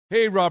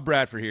Hey, Rob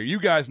Bradford here.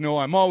 You guys know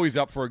I'm always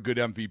up for a good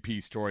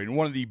MVP story, and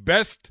one of the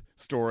best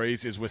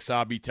stories is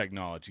Wasabi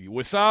Technology.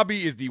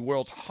 Wasabi is the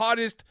world's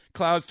hottest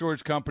cloud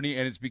storage company,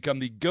 and it's become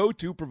the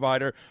go-to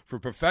provider for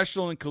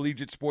professional and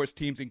collegiate sports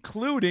teams,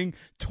 including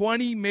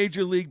 20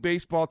 Major League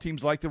Baseball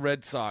teams like the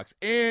Red Sox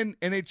and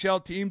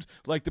NHL teams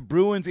like the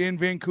Bruins and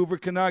Vancouver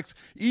Canucks.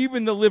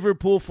 Even the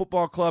Liverpool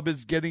Football Club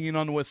is getting in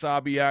on the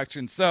Wasabi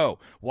action. So,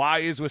 why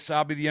is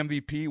Wasabi the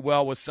MVP?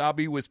 Well,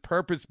 Wasabi was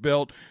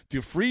purpose-built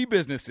to free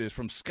businesses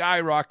from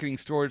skyrocketing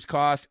storage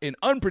costs and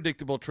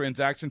unpredictable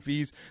transaction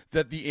fees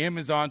that the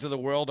Amazons of the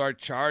world are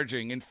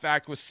charging. In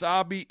fact,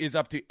 Wasabi is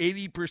up to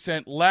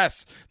 80%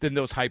 less than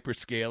those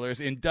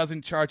hyperscalers and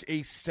doesn't charge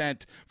a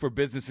cent for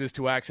businesses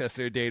to access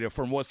their data.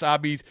 From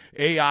Wasabi's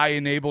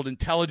AI-enabled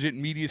intelligent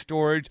media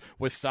storage,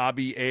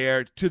 Wasabi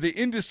Air, to the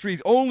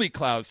industry's only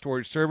cloud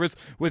storage service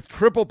with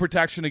triple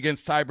protection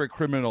against cyber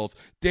criminals,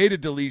 data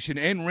deletion,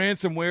 and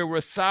ransomware,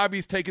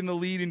 Wasabi's taken the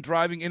lead in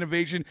driving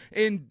innovation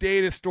in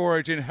data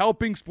storage and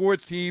helping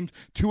sports teams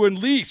to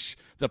unleash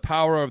the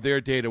power of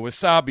their data.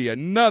 Wasabi,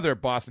 another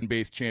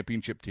Boston-based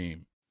championship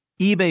team.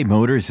 eBay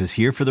Motors is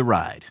here for the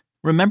ride.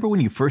 Remember when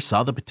you first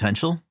saw the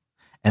potential?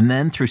 And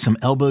then through some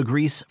elbow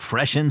grease,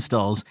 fresh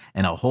installs,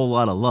 and a whole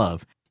lot of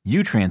love,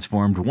 you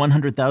transformed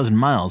 100,000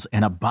 miles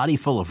and a body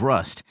full of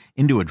rust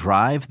into a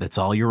drive that's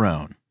all your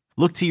own.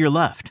 Look to your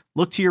left.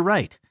 Look to your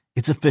right.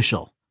 It's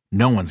official.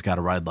 No one's got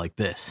a ride like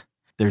this.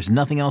 There's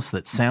nothing else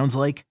that sounds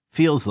like,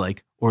 feels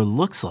like, or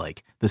looks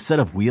like the set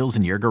of wheels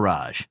in your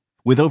garage.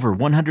 With over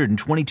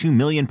 122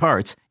 million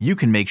parts, you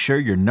can make sure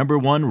your number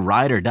one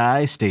ride or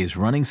die stays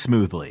running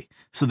smoothly,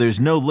 so there's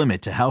no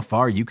limit to how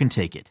far you can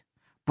take it.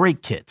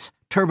 Brake kits,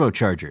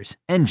 turbochargers,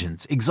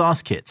 engines,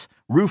 exhaust kits,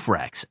 roof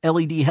racks,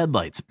 LED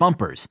headlights,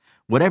 bumpers,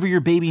 whatever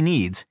your baby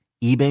needs,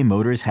 eBay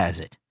Motors has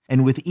it.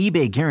 And with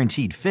eBay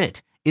Guaranteed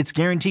Fit, it's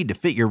guaranteed to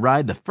fit your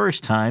ride the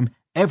first time,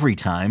 every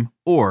time,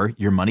 or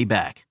your money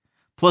back.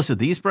 Plus at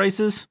these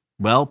prices,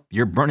 well,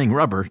 you're burning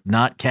rubber,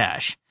 not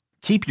cash.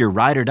 Keep your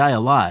ride or die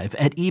alive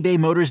at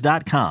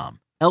ebaymotors.com.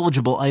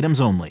 Eligible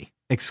items only.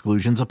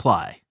 Exclusions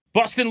apply.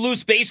 Bustin'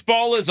 Loose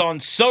Baseball is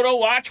on Soto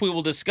Watch. We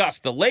will discuss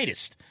the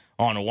latest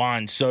on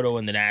Juan Soto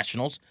and the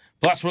Nationals.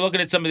 Plus, we're looking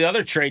at some of the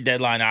other trade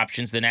deadline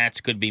options the Nats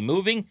could be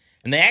moving.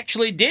 And they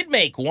actually did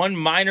make one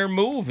minor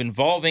move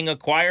involving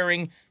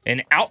acquiring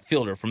an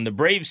outfielder from the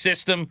Braves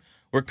system.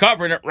 We're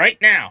covering it right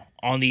now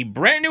on the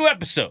brand new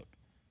episode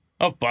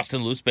of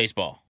Bustin' Loose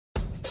Baseball.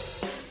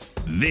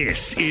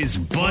 This is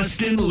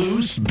Bustin'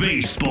 Loose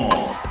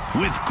Baseball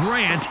with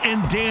Grant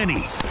and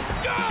Danny.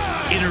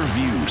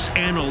 Interviews,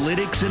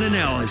 analytics, and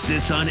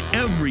analysis on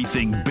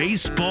everything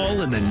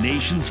baseball in the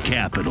nation's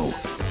capital.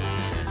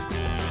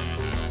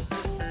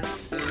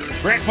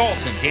 Grant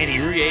Paulson, Danny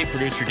Rouillet,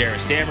 producer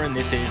Darius Dameron.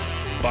 This is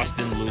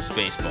Bustin' Loose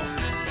Baseball.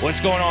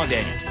 What's going on,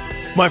 Danny?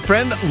 My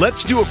friend,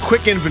 let's do a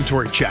quick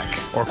inventory check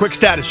or a quick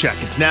status check.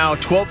 It's now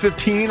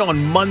 12:15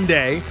 on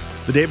Monday,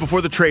 the day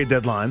before the trade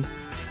deadline.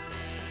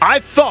 I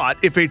thought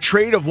if a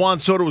trade of Juan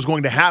Soto was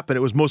going to happen,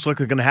 it was most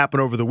likely going to happen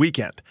over the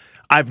weekend.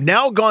 I've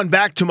now gone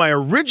back to my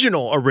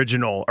original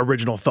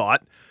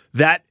thought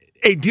that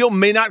a deal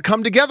may not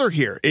come together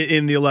here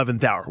in the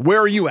 11th hour. Where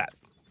are you at?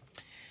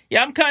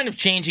 Yeah, I'm kind of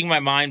changing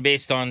my mind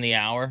based on the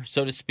hour,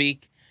 so to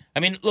speak. I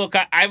mean, look,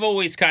 I've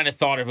always kind of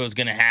thought if it was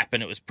going to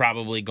happen, it was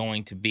probably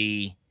going to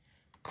be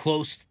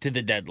close to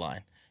the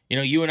deadline. You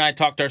know, you and I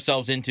talked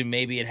ourselves into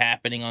maybe it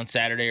happening on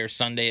Saturday or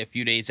Sunday, a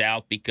few days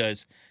out,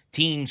 because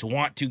teams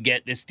want to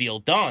get this deal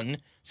done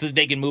so that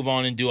they can move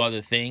on and do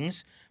other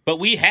things. But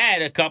we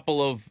had a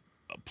couple of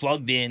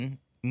plugged-in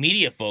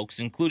media folks,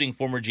 including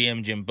former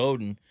GM Jim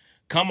Bowden,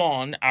 come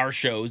on our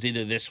shows,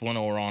 either this one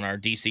or on our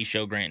DC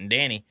show, Grant and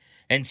Danny,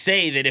 and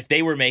say that if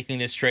they were making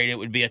this trade, it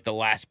would be at the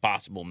last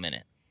possible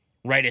minute,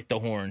 right at the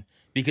horn,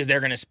 because they're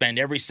going to spend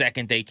every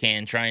second they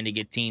can trying to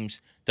get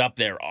teams to up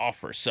their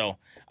offer. So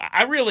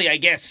I really, I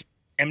guess,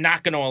 am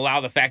not going to allow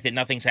the fact that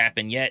nothing's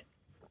happened yet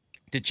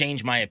to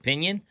change my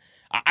opinion.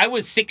 I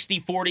was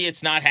 60-40,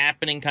 it's not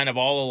happening kind of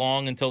all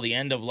along until the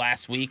end of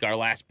last week, our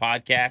last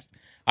podcast.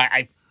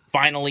 I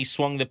finally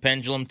swung the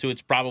pendulum to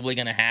it's probably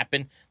going to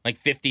happen, like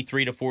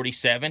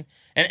 53-47.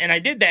 And I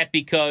did that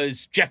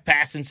because Jeff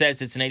Passan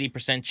says it's an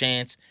 80%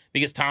 chance,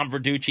 because Tom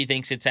Verducci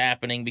thinks it's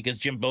happening, because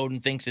Jim Bowden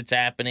thinks it's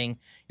happening,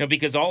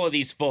 because all of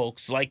these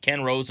folks, like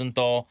Ken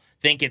Rosenthal,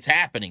 think it's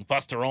happening.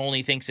 Buster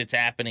Olney thinks it's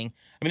happening.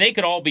 I mean, they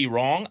could all be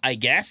wrong, I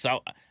guess.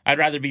 I'd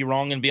rather be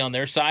wrong and be on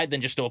their side than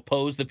just to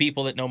oppose the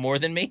people that know more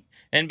than me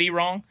and be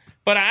wrong.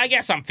 But I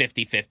guess I'm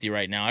 50-50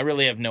 right now. I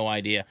really have no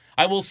idea.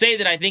 I will say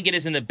that I think it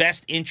is in the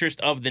best interest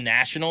of the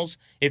Nationals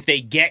if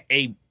they get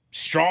a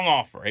strong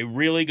offer, a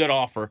really good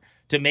offer,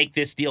 to make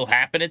this deal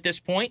happen at this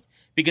point.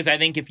 Because I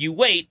think if you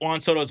wait, Juan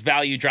Soto's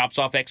value drops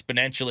off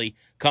exponentially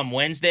come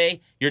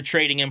Wednesday. You're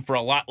trading him for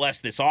a lot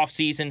less this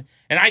offseason.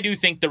 And I do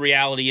think the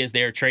reality is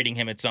they're trading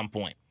him at some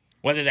point.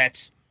 Whether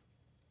that's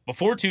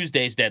before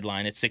Tuesday's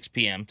deadline at 6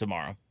 p.m.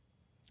 tomorrow,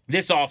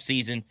 this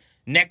offseason,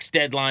 next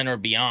deadline or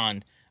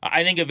beyond,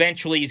 I think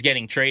eventually he's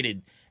getting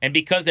traded. And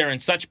because they're in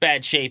such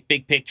bad shape,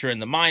 big picture in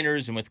the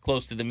minors and with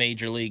close to the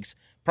major leagues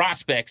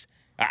prospects,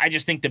 I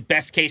just think the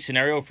best case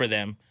scenario for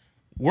them,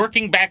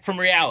 working back from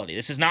reality.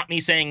 This is not me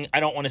saying I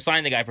don't want to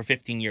sign the guy for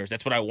 15 years.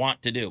 That's what I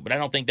want to do, but I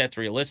don't think that's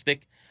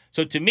realistic.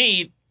 So to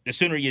me, the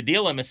sooner you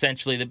deal him,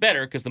 essentially, the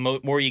better, because the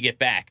more you get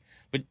back.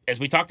 But as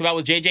we talked about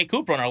with J.J.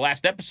 Cooper on our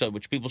last episode,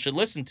 which people should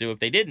listen to if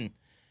they didn't,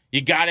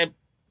 you got to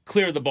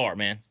clear the bar,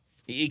 man.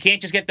 You can't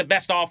just get the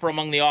best offer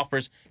among the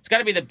offers. It's got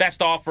to be the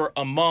best offer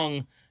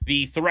among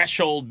the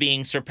threshold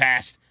being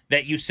surpassed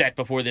that you set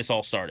before this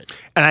all started.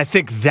 And I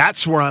think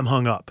that's where I'm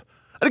hung up.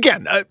 And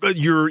again,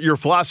 your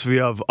philosophy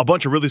of a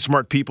bunch of really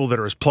smart people that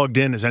are as plugged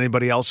in as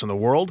anybody else in the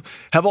world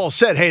have all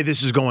said, hey,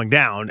 this is going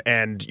down.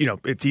 And,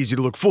 it's easy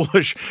to look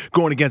foolish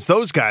going against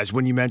those guys.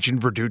 When you mention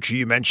Verducci,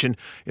 you mention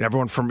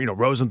everyone from,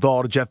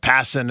 Rosenthal to Jeff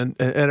Passan and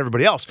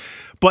everybody else.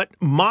 But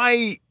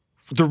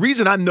the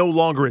reason I'm no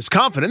longer as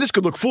confident, this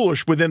could look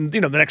foolish within,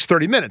 the next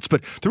 30 minutes,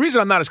 but the reason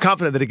I'm not as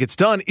confident that it gets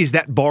done is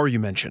that bar you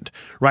mentioned,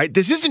 right?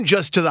 This isn't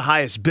just to the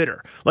highest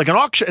bidder. Like an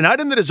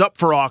item that is up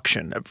for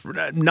auction,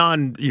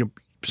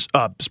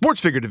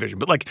 sports figure division.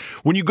 But like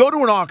when you go to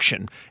an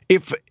auction,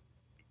 if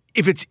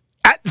it's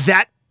at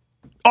that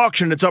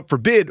auction that's up for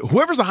bid,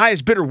 whoever's the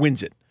highest bidder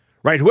wins it,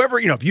 right? Whoever,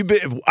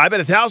 if I bet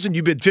 1,000,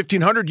 you bid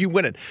 1,500, you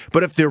win it.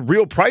 But if the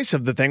real price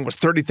of the thing was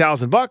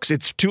 $30,000,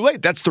 it's too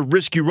late. That's the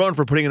risk you run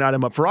for putting an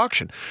item up for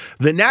auction.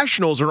 The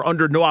Nationals are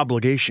under no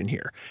obligation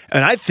here.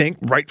 And I think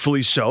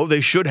rightfully so, they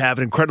should have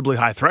an incredibly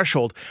high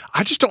threshold.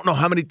 I just don't know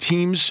how many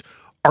teams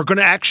are going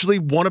to actually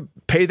want to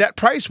pay that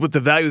price with the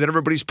value that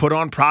everybody's put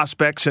on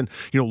prospects and,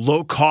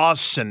 low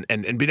costs and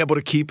being able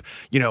to keep,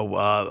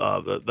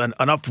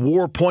 enough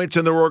WAR points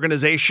in their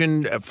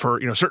organization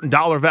for, certain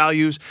dollar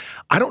values.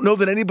 I don't know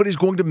that anybody's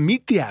going to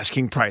meet the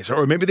asking price,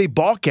 or maybe they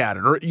balk at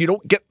it, or you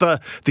don't get the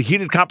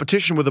heated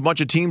competition with a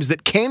bunch of teams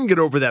that can get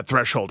over that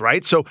threshold,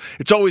 right? So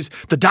it's always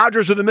the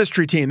Dodgers are the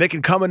mystery team. They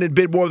can come in and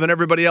bid more than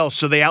everybody else.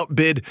 So they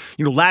outbid,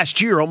 last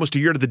year, almost a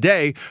year to the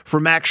day, for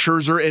Max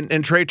Scherzer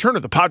and Trey Turner.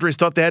 The Padres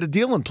thought they had a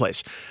deal in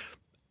place.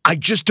 I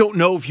just don't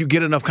know if you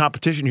get enough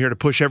competition here to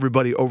push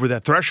everybody over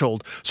that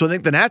threshold. So I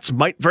think the Nats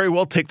might very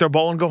well take their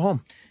ball and go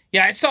home.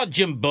 Yeah, I saw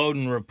Jim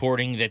Bowden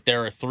reporting that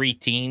there are 3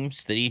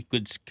 teams that he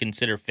could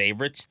consider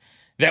favorites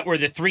that were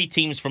the 3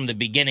 teams from the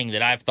beginning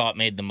that I've thought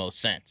made the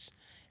most sense.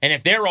 And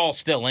if they're all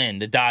still in,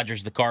 the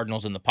Dodgers, the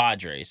Cardinals, and the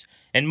Padres,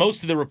 and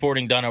most of the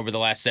reporting done over the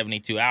last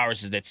 72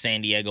 hours is that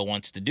San Diego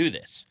wants to do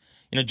this.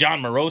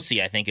 John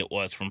Morosi, I think it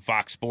was, from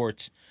Fox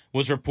Sports,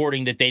 was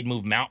reporting that they'd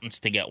move mountains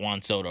to get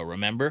Juan Soto,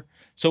 remember?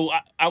 So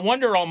I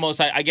wonder almost,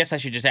 I guess I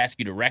should just ask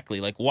you directly,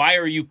 like, why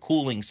are you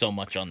cooling so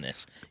much on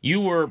this?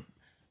 You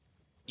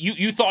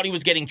thought he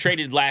was getting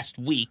traded last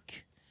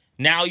week.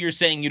 Now you're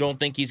saying you don't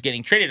think he's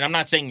getting traded. And I'm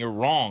not saying you're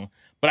wrong,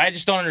 but I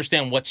just don't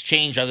understand what's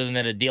changed other than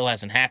that a deal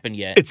hasn't happened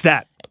yet. It's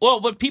that. Well,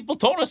 but people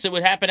told us it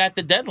would happen at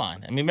the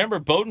deadline. I mean, remember,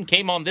 Bowden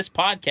came on this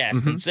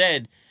podcast and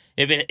said,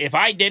 if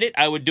I did it,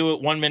 I would do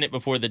it 1 minute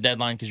before the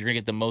deadline because you're going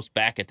to get the most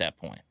back at that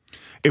point.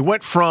 It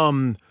went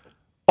from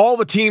all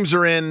the teams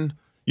are in,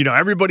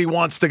 everybody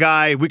wants the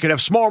guy. We could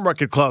have small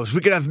market clubs. We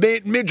could have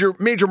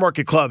major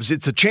market clubs.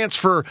 It's a chance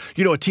for,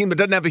 a team that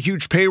doesn't have a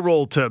huge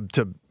payroll to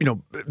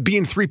be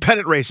in 3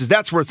 pennant races.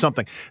 That's worth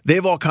something.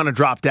 They've all kind of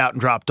dropped out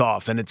and dropped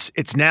off. And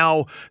it's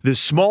now this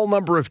small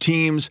number of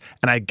teams.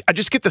 And I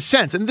just get the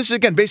sense, and this is,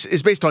 again,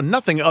 is based on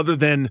nothing other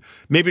than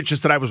maybe it's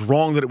just that I was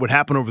wrong that it would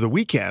happen over the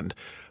weekend.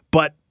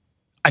 But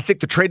I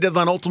think the trade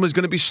deadline ultimately is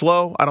going to be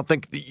slow. I don't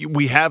think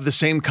we have the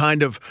same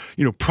kind of,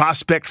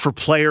 prospect for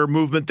player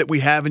movement that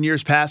we have in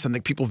years past. I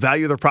think people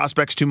value their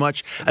prospects too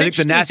much. I think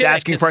the Nats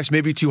asking price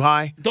may be too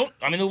high. The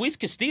Luis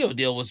Castillo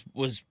deal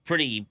was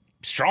pretty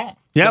strong.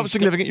 Yeah, it was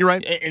significant. You're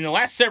right. In the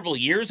last several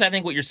years, I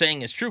think what you're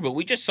saying is true, but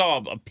we just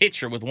saw a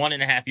pitcher with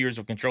 1.5 years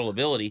of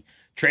controllability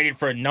traded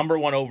for a number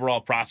 1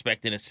 overall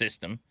prospect in a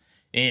system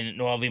in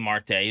Noelvi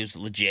Marte, who's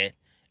legit.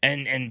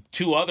 And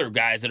 2 other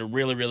guys that are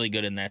really, really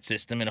good in that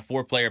system in a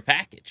 4-player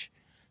package.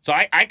 So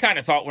I kind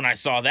of thought when I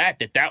saw that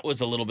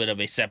was a little bit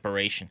of a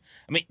separation.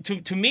 I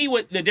mean, to me,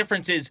 what the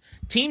difference is,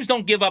 teams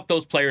don't give up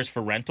those players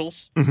for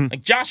rentals. Mm-hmm.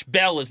 Like Josh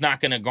Bell is not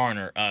going to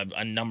garner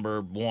a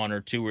number 1 or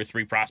 2 or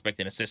 3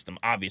 prospect in a system,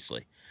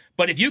 obviously.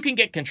 But if you can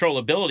get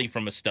controllability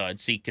from a stud,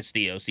 see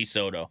Castillo, see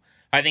Soto,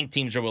 I think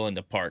teams are willing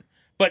to part.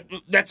 But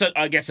that's,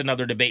 I guess,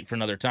 another debate for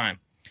another time.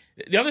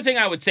 The other thing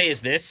I would say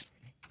is this.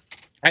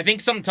 I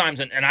think sometimes,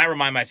 and I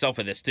remind myself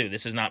of this too,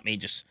 this is not me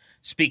just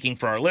speaking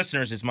for our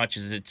listeners as much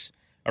as it's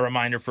a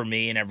reminder for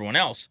me and everyone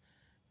else.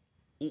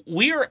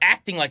 We are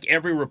acting like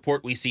every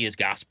report we see is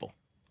gospel.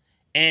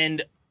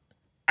 And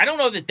I don't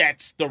know that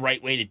that's the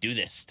right way to do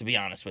this, to be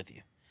honest with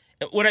you.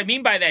 What I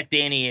mean by that,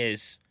 Danny,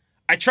 is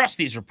I trust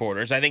these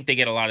reporters. I think they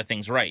get a lot of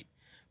things right.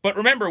 But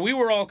remember, we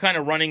were all kind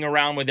of running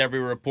around with every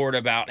report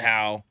about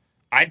how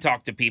I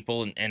talked to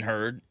people and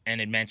heard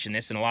and had mentioned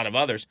this and a lot of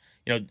others,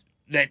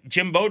 that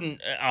Jim Bowden,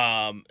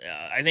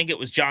 I think it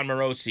was John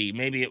Morosi,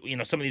 maybe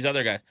some of these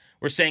other guys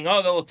were saying,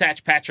 oh, they'll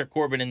attach Patrick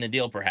Corbin in the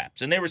deal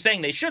perhaps. And they were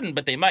saying they shouldn't,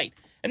 but they might.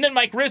 And then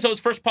Mike Rizzo's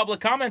first public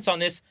comments on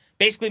this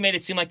basically made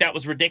it seem like that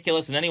was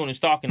ridiculous, and anyone who's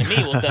talking to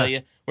me will tell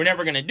you we're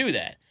never going to do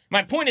that.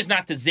 My point is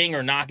not to zing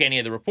or knock any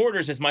of the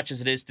reporters as much as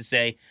it is to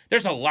say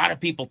there's a lot of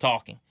people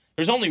talking.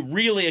 There's only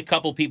really a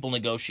couple people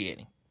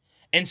negotiating.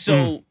 And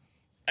so,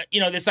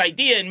 this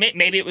idea, and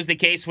maybe it was the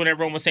case when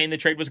everyone was saying the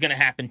trade was going to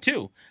happen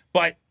too,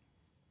 but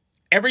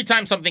every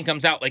time something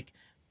comes out, like,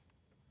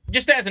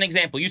 just as an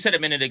example, you said a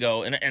minute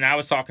ago, and I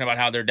was talking about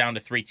how they're down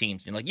to 3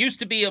 teams. You're like, used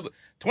to be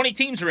 20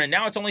 teams are in,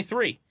 now it's only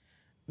 3.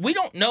 We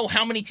don't know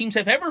how many teams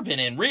have ever been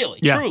in,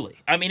 really, truly.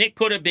 I mean, it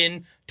could have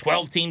been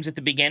 12 teams at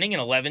the beginning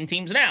and 11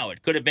 teams now.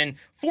 It could have been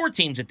 4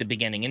 teams at the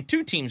beginning and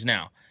 2 teams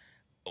now.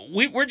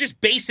 We're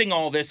just basing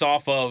all this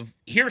off of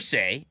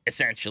hearsay,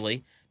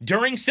 essentially,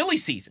 during silly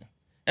season.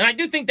 And I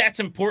do think that's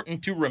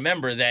important to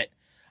remember that,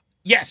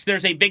 yes,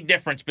 there's a big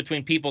difference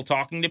between people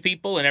talking to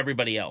people and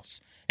everybody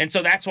else. And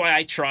so that's why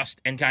I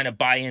trust and kind of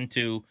buy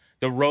into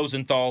the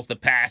Rosenthals, the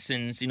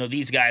Passons,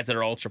 these guys that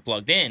are ultra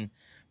plugged in.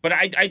 But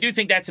I do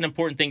think that's an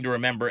important thing to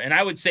remember. And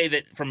I would say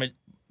that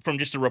from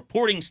just a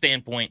reporting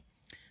standpoint,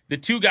 the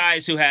 2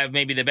 guys who have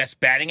maybe the best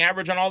batting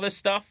average on all this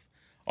stuff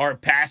are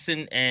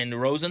Passon and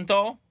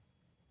Rosenthal.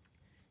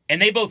 And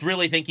they both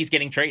really think he's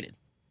getting traded.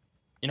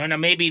 Now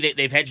maybe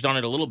they've hedged on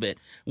it a little bit.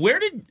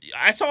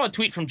 I saw a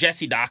tweet from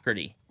Jesse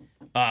Doherty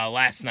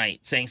last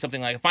night saying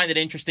something like, I find it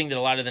interesting that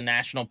a lot of the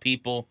national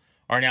people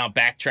are now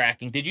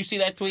backtracking. Did you see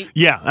that tweet?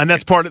 Yeah, and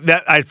that's part of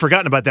that. I'd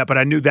forgotten about that, but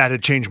I knew that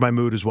had changed my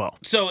mood as well.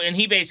 So, and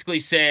he basically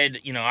said,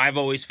 I've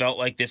always felt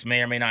like this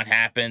may or may not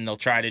happen. They'll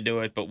try to do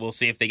it, but we'll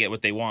see if they get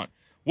what they want.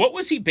 What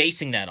was he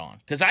basing that on?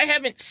 Because I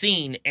haven't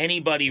seen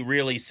anybody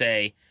really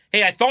say,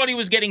 hey, I thought he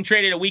was getting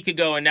traded a week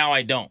ago and now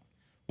I don't.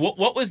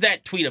 What was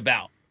that tweet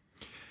about?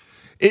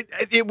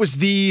 It was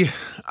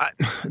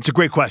it's a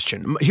great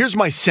question. Here's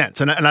my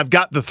sense, and I've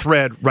got the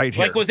thread right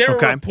here. Like, was there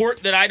a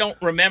report that I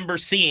don't remember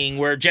seeing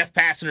where Jeff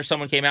Passan or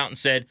someone came out and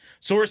said,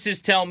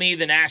 sources tell me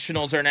the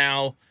Nationals are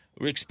now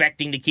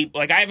expecting to keep,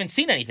 I haven't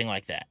seen anything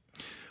like that.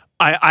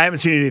 I haven't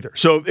seen it either.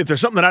 So if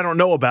there's something that I don't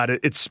know about it,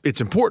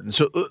 it's important.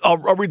 So I'll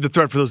read the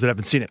thread for those that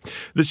haven't seen it.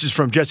 This is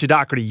from Jesse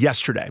Doherty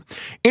yesterday.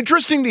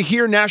 Interesting to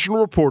hear national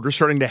reporters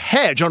starting to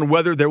hedge on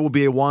whether there will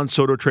be a Juan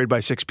Soto trade by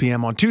 6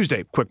 p.m. on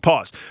Tuesday. Quick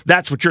pause.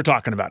 That's what you're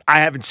talking about.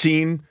 I haven't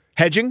seen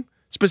hedging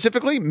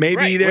specifically.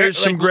 Maybe there's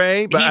some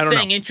gray, but I don't know. He's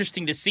saying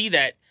interesting to see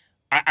that.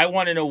 I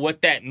want to know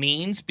what that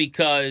means,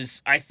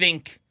 because I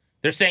think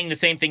they're saying the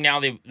same thing now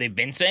they've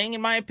been saying,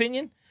 in my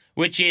opinion,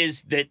 which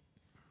is that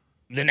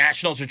the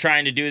Nationals are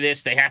trying to do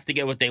this. They have to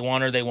get what they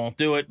want or they won't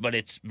do it, but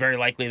it's very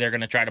likely they're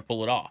going to try to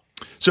pull it off.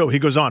 So he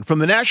goes on. From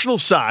the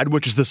Nationals side,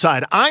 which is the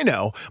side I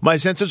know, my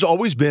sense has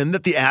always been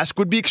that the ask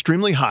would be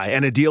extremely high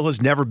and a deal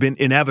has never been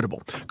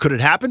inevitable. Could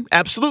it happen?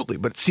 Absolutely.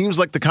 But it seems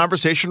like the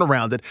conversation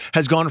around it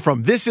has gone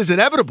from this is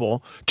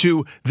inevitable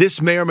to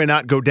this may or may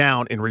not go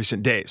down in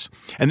recent days.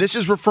 And this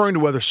is referring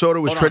to whether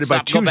Soto was traded by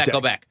Tuesday. Go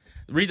back.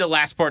 Read the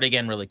last part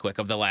again really quick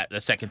of the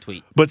second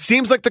tweet. But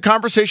seems like the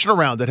conversation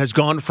around it has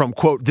gone from,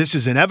 quote, this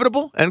is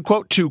inevitable, end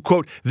quote, to,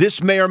 quote,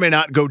 this may or may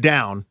not go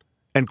down,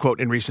 end quote,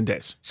 in recent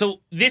days. So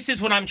this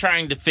is what I'm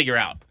trying to figure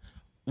out.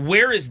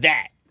 Where is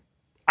that?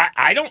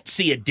 I don't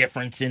see a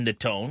difference in the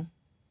tone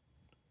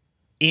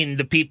in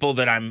the people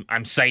that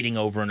I'm citing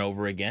over and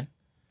over again.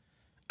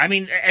 I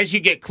mean, as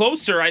you get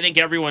closer, I think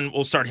everyone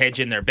will start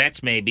hedging their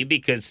bets maybe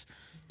because,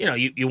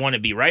 you want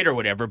to be right or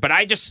whatever. But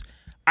I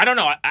don't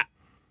know.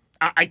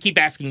 I keep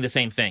asking the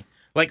same thing.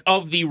 Like,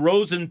 of the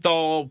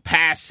Rosenthal,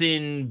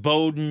 Passon,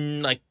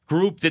 Bowden,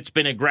 group that's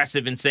been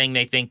aggressive in saying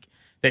they think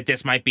that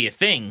this might be a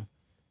thing,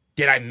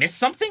 did I miss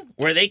something?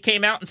 Where they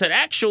came out and said,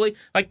 actually,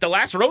 the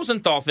last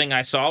Rosenthal thing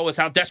I saw was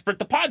how desperate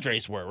the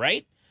Padres were,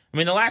 right? I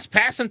mean, the last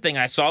Passon thing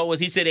I saw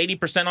was he said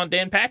 80% on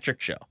Dan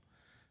Patrick's show.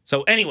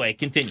 So anyway,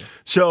 continue.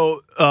 So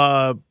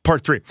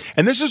part 3.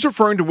 And this is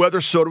referring to whether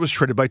Soto was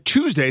traded by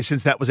Tuesday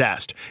since that was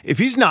asked. If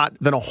he's not,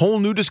 then a whole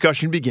new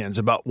discussion begins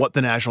about what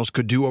the Nationals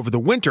could do over the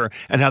winter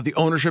and how the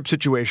ownership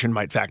situation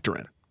might factor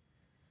in.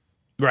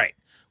 Right.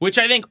 Which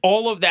I think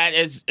all of that,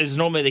 as is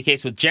normally the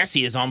case with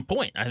Jesse, is on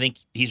point. I think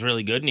he's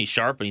really good and he's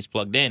sharp and he's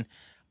plugged in.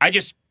 I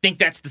just think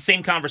that's the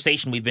same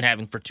conversation we've been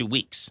having for 2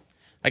 weeks.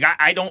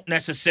 I don't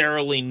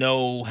necessarily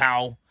know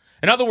how.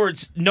 In other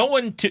words, no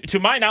one, to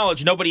my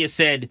knowledge, nobody has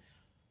said,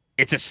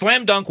 it's a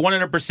slam dunk,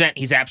 100%,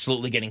 he's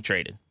absolutely getting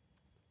traded.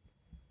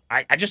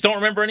 I just don't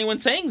remember anyone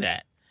saying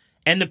that.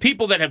 And the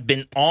people that have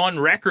been on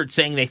record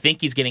saying they think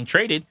he's getting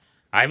traded,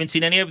 I haven't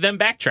seen any of them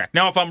backtrack.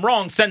 Now, if I'm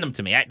wrong, send them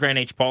to me, at Grant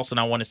H. Paulson.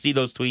 I want to see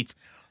those tweets,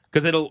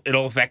 because it'll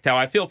affect how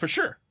I feel for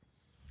sure.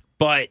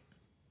 But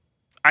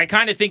I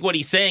kind of think what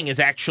he's saying is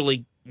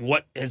actually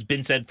what has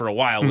been said for a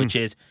while, which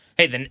is,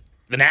 hey,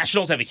 the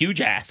Nationals have a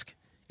huge ask.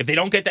 If they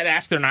don't get that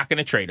ask, they're not going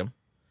to trade him.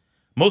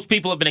 Most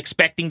people have been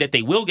expecting that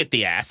they will get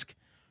the ask,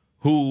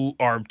 who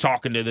are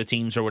talking to the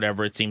teams or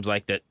whatever. It seems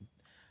like that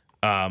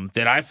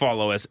I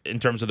follow as in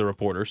terms of the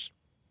reporters.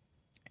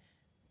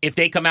 if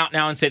they come out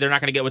now and say they're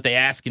not going to get what they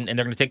ask and they're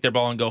going to take their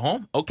ball and go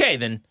home, okay,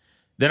 then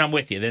I'm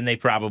with you. Then they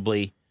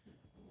probably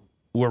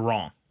were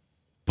wrong.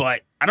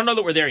 But I don't know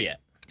that we're there yet.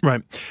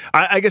 Right.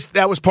 I guess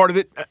that was part of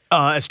it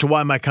as to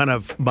why my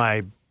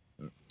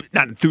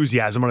not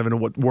enthusiasm, I don't even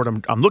know what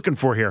word I'm looking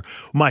for here.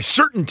 My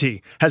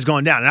certainty has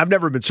gone down, and I've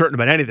never been certain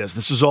about any of this.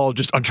 This is all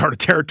just uncharted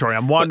territory.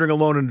 I'm wandering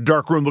alone in a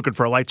dark room looking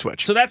for a light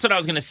switch. So that's what I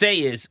was going to say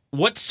is,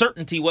 what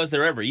certainty was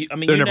there ever?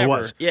 There never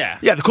was. Yeah.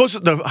 Yeah,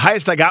 the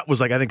highest I got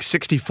was I think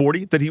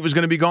 60-40 that he was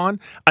going to be gone.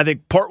 I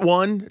think part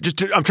one,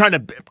 I'm trying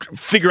to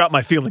figure out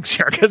my feelings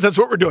here because that's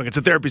what we're doing. It's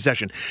a therapy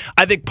session.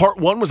 I think part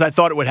one was I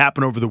thought it would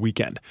happen over the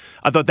weekend.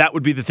 I thought that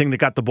would be the thing that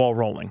got the ball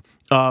rolling.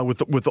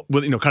 With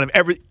kind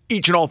of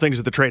each and all things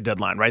at the trade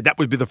deadline, right? That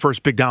would be the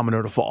first big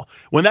domino to fall.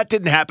 When that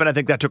didn't happen, I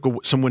think that took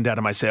some wind out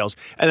of my sails.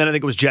 And then I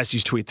think it was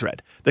Jesse's tweet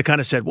thread that kind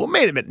of said, well,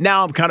 wait a minute,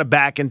 now I'm kind of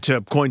back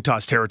into coin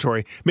toss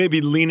territory, maybe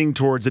leaning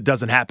towards it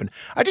doesn't happen.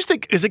 I just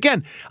think,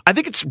 I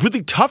think it's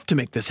really tough to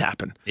make this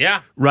happen.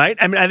 Yeah. Right?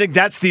 I mean, I think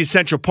that's the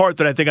essential part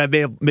that I think I may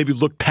have maybe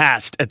looked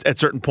past at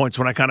certain points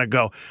when I kind of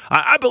go,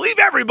 I believe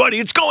everybody,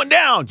 it's going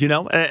down,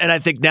 And I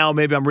think now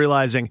maybe I'm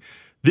realizing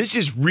this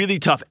is really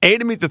tough. A,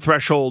 to meet the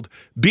threshold,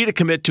 B, to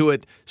commit to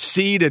it,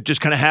 C, to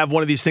just kind of have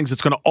one of these things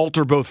that's going to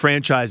alter both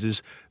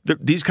franchises.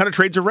 These kind of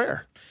trades are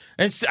rare.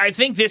 And I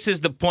think this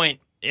is the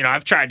point,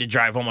 I've tried to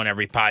drive home on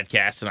every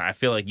podcast, and I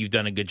feel like you've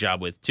done a good job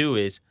with too,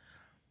 is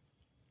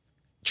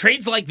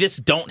trades like this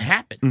don't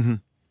happen. Mm-hmm.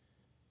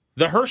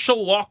 The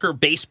Herschel Walker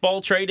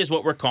baseball trade is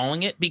what we're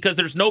calling it because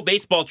there's no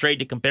baseball trade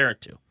to compare it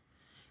to.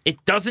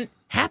 It doesn't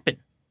happen.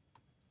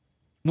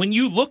 When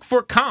you look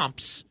for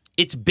comps,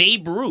 it's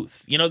Babe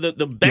Ruth.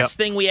 The best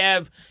thing we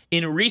have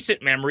in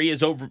recent memory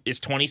is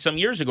 20-some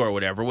years ago or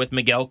whatever with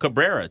Miguel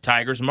Cabrera,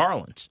 Tigers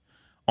Marlins,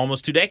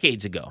 almost 2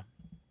 decades ago.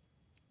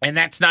 And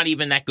that's not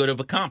even that good of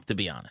a comp, to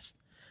be honest.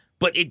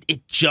 But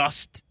it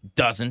just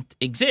doesn't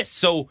exist.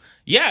 So,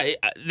 yeah,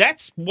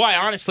 that's why,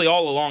 honestly,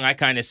 all along I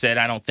kind of said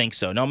I don't think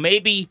so. Now,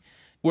 maybe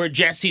where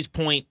Jesse's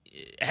point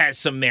has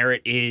some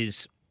merit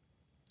is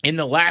in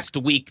the last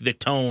week the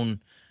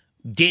tone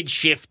did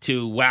shift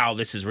to, wow,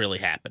 this is really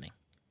happening.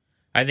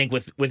 I think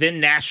within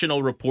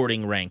national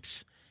reporting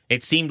ranks,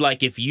 it seemed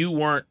like if you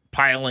weren't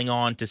piling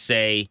on to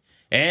say,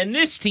 and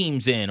this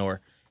team's in,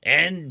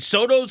 and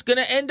Soto's going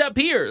to end up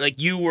here,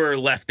 like you were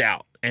left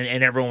out.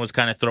 And everyone was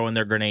kind of throwing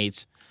their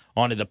grenades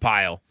onto the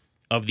pile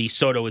of the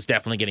Soto is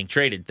definitely getting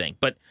traded thing.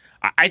 But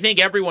I think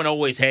everyone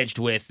always hedged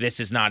with this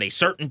is not a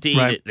certainty,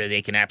 right, that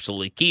they can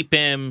absolutely keep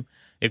him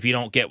if you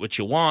don't get what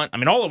you want. I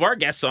mean, all of our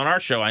guests on our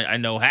show I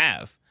know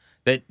have,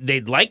 that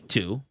they'd like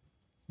to.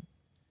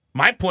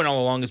 My point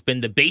all along has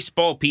been the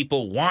baseball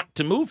people want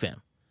to move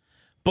him.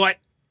 But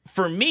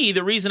for me,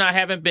 the reason I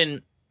haven't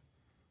been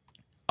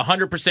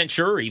 100%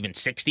 sure or even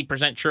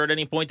 60% sure at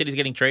any point that he's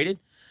getting traded,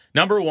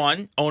 number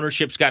one,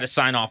 ownership's got to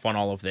sign off on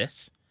all of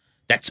this.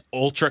 That's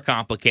ultra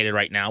complicated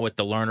right now with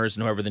the Lerners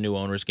and whoever the new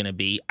owner is going to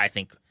be. I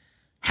think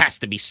has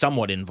to be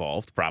somewhat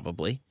involved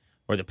probably,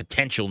 or the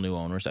potential new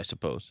owners, I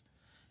suppose.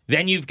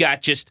 Then you've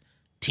got just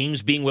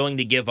teams being willing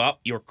to give up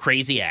your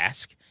crazy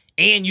ask.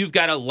 And you've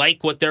got to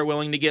like what they're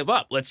willing to give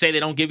up. Let's say they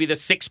don't give you the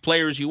 6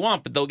 players you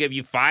want, but they'll give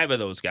you 5 of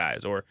those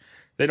guys. Or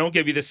they don't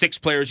give you the 6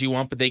 players you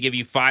want, but they give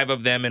you 5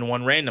 of them and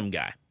 1 random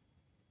guy.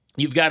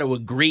 You've got to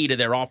agree to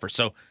their offer.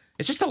 So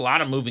it's just a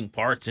lot of moving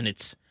parts,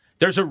 and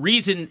there's a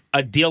reason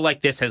a deal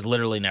like this has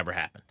literally never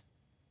happened,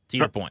 to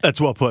your point. That's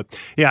well put.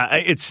 Yeah,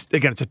 it's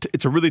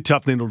a really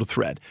tough needle to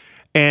thread.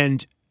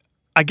 And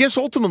I guess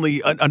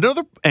ultimately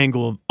another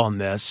angle on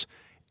this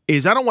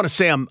is I don't want to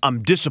say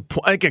I'm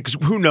disappointed, again, because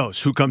who knows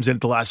who comes in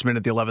at the last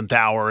minute, the 11th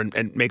hour,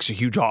 and makes a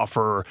huge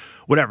offer or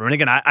whatever. And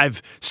again,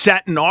 I've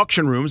sat in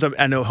auction rooms.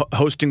 I know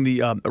hosting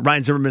the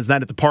Ryan Zimmerman's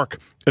Night at the Park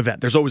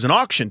event. There's always an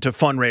auction to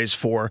fundraise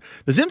for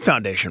the Zinn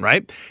Foundation,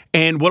 right?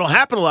 And what'll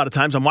happen a lot of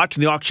times, I'm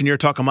watching the auctioneer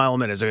talk a mile a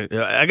minute.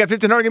 I got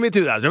 1,500, give me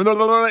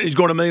 2,000. He's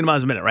going a million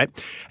miles a minute, right?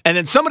 And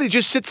then somebody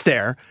just sits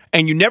there,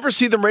 and you never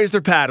see them raise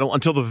their paddle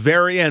until the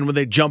very end when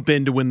they jump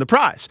in to win the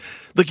prize.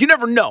 Like, you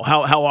never know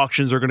how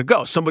auctions are going to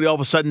go. Somebody all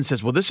of a sudden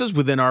says, well, this is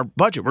within our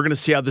budget. We're going to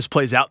see how this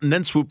plays out and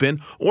then swoop in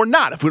or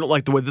not if we don't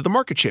like the way that the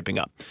market's shaping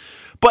up.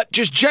 But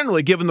just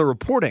generally, given the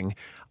reporting,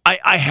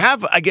 I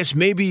have, I guess,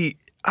 maybe,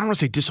 I don't want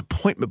to say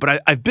disappointment,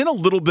 but I've been a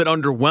little bit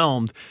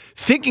underwhelmed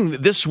thinking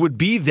that this would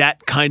be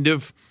that kind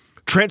of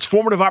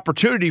transformative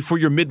opportunity for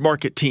your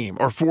mid-market team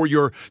or for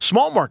your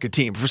small market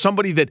team, for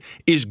somebody that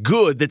is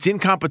good, that's in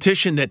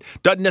competition, that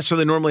doesn't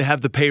necessarily normally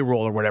have the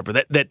payroll or whatever,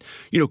 that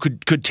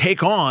could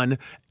take on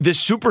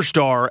this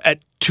superstar at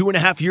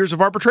 2.5 years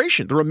of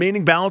arbitration, the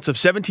remaining balance of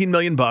 $17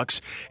 million,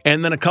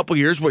 and then a couple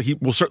years where he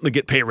will certainly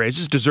get pay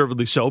raises,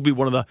 deservedly so, be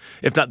one of the,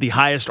 if not the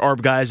highest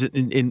ARB guys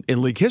in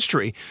league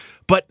history.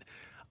 But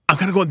I'm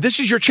kind of going, this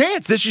is your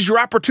chance. This is your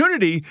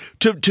opportunity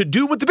to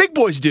do what the big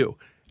boys do.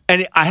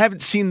 And I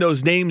haven't seen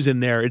those names in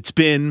there. It's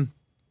been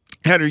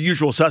kind of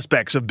usual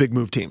suspects of big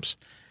move teams.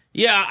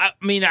 Yeah, I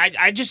mean,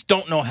 I just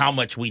don't know how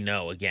much we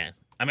know again.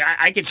 I mean,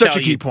 I could such tell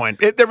a key you, point.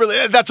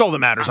 That's all that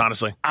matters,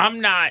 honestly. I'm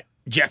not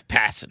Jeff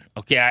Passan,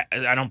 okay?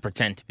 I don't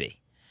pretend to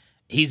be.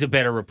 he's a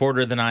better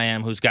reporter than I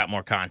am, who's got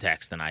more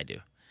contacts than I do.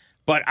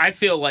 But I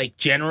feel like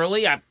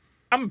generally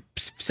I'm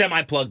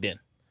semi-plugged in.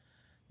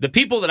 The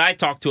people that I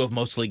talk to have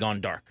mostly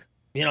gone dark.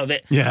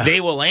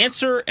 They will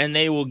answer and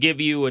they will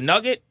give you a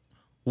nugget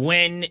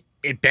when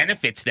it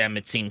benefits them,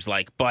 it seems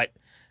like. But,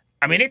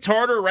 I mean, it's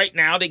harder right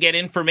now to get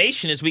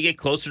information as we get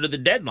closer to the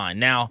deadline.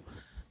 Now,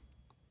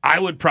 I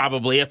would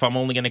probably, if I'm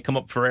only going to come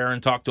up for air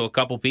and talk to a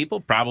couple people,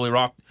 probably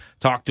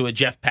talk to a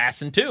Jeff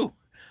Passan too.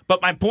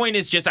 But my point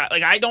is just,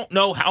 I don't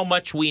know how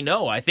much we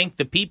know. I think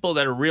the people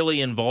that are really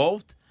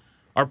involved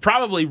are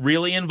probably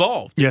really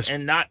involved. Yes.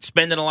 And not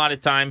spending a lot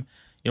of time,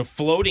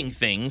 floating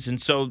things.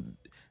 And so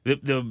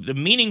the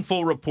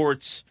meaningful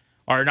reports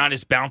are not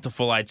as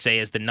bountiful, I'd say,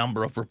 as the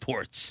number of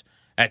reports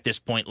at this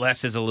point.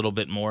 Less is a little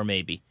bit more,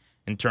 maybe,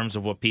 in terms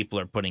of what people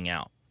are putting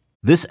out.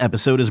 This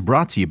episode is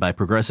brought to you by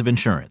Progressive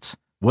Insurance.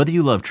 Whether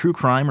you love true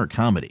crime or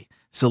comedy,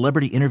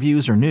 celebrity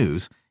interviews or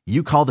news,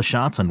 you call the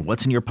shots on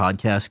what's in your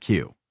podcast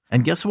queue.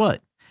 And guess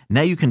what?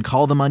 Now you can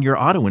call them on your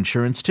auto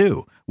insurance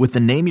too with the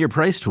Name Your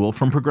Price tool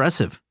from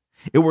Progressive.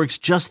 It works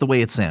just the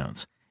way it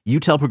sounds. You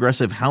tell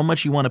Progressive how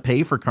much you want to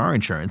pay for car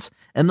insurance,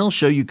 and they'll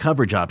show you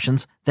coverage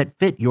options that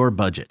fit your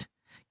budget.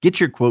 Get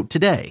your quote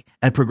today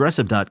at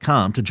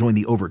Progressive.com to join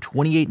the over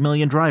 28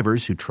 million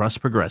drivers who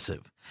trust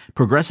Progressive.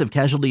 Progressive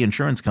Casualty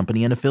Insurance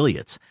Company and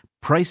Affiliates.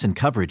 Price and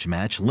coverage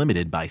match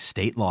limited by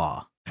state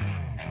law.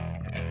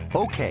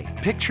 Okay,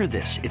 picture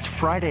this. It's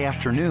Friday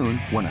afternoon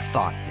when a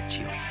thought hits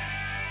you.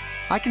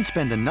 I can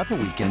spend another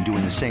weekend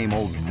doing the same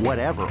old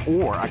whatever,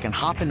 or I can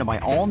hop into my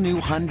all-new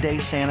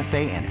Hyundai Santa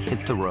Fe and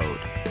hit the road.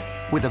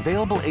 With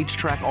available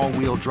H-Track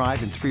all-wheel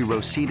drive and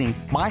 3-row seating,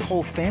 my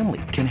whole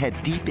family can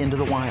head deep into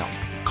the wild.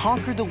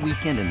 Conquer the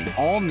weekend in the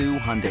all-new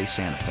Hyundai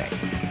Santa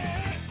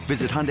Fe.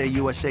 Visit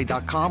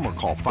HyundaiUSA.com or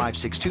call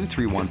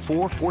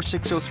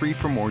 562-314-4603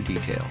 for more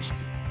details.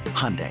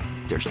 Hyundai,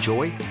 there's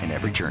joy in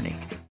every journey.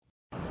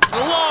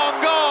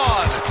 Long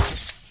gone!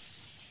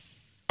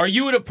 Are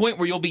you at a point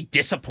where you'll be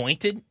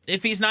disappointed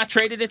if he's not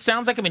traded, it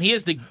sounds like? I mean, he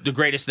is the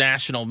greatest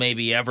national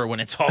maybe ever when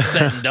it's all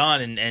said and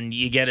done, and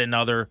you get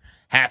another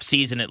half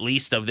season at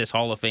least of this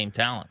Hall of Fame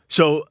talent.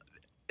 So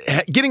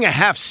getting a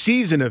half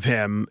season of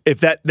him, if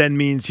that then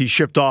means he's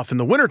shipped off in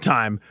the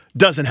wintertime,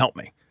 doesn't help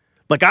me.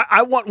 Like,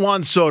 I want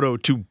Juan Soto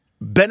to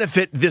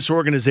benefit this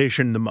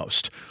organization the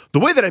most. The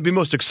way that I'd be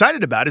most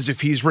excited about is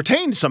if he's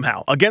retained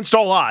somehow, against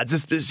all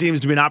odds. This seems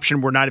to be an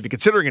option we're not even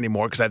considering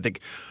anymore because I think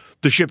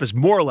the ship has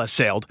more or less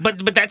sailed.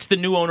 But that's the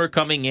new owner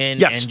coming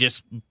in and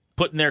just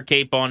putting their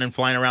cape on and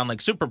flying around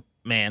like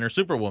Superman or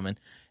Superwoman,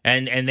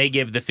 and they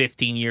give the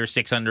 15-year,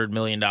 $600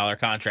 million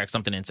contract,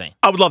 something insane.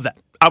 I would love that.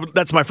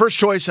 That's my first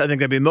choice. I think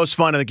that'd be the most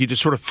fun. I think you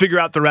just sort of figure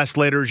out the rest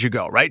later as you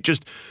go, right?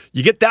 Just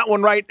you get that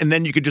one right, and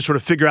then you could just sort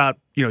of figure out,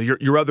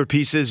 your other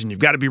pieces, and you've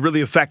got to be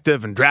really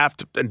effective and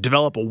draft and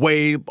develop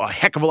a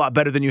heck of a lot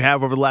better than you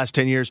have over the last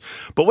 10 years.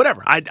 But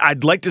whatever.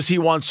 I'd like to see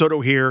Juan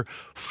Soto here,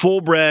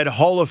 full-bred,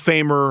 Hall of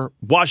Famer,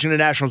 Washington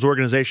Nationals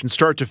organization,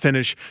 start to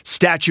finish,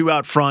 statue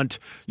out front.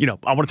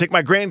 I want to take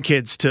my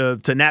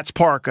grandkids to Nats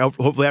Park,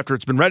 hopefully after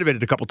it's been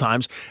renovated a couple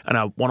times, and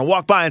I want to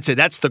walk by and say,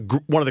 that's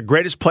one of the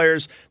greatest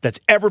players that's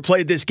ever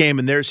played this game,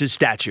 and there's his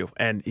statue.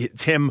 And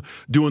it's him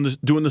doing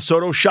the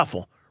Soto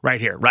shuffle. Right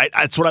here, right?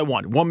 That's what I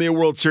want. Won me a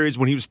World Series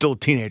when he was still a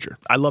teenager.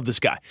 I love this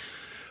guy.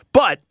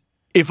 But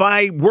if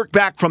I work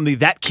back from the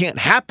that can't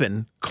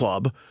happen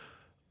club,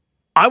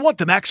 I want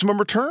the maximum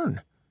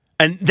return.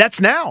 And that's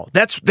now.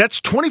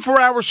 That's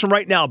 24 hours from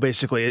right now,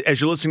 basically,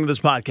 as you're listening to this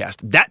podcast.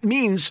 That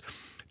means,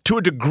 to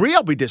a degree,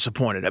 I'll be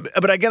disappointed.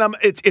 But again,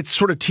 it's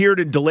sort of tiered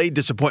and delayed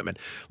disappointment.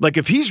 Like,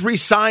 if he's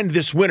re-signed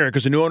this winter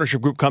because a new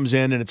ownership group comes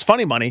in and it's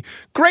funny money,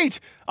 great.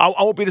 I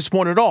won't be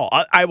disappointed at all.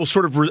 I will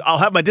I'll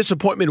have my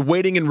disappointment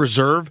waiting in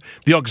reserve,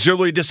 the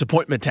auxiliary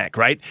disappointment tank,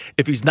 right?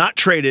 If he's not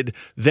traded,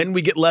 then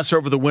we get less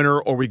over the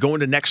winter, or we go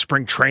into next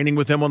spring training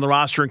with him on the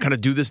roster and kind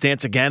of do this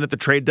dance again at the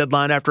trade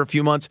deadline after a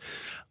few months.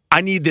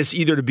 I need this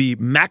either to be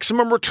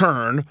maximum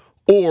return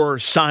or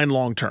sign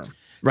long-term.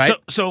 Right.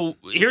 So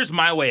here's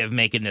my way of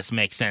making this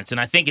make sense,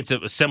 and I think it's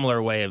a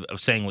similar way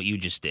of saying what you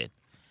just did.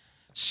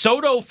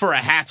 Soto for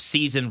a half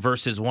season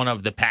versus one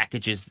of the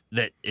packages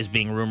that is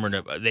being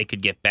rumored they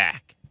could get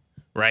back,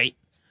 right?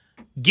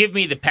 Give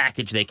me the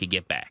package they could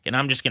get back, and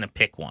I'm just going to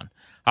pick one.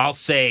 I'll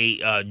say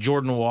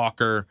Jordan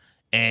Walker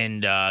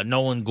and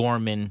Nolan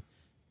Gorman,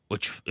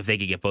 which if they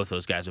could get both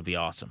those guys would be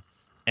awesome.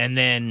 And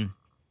then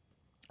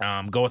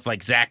go with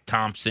like Zach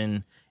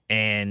Thompson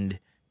and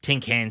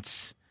Tink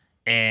Hence,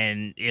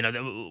 and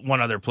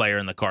one other player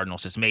in the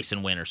Cardinals, is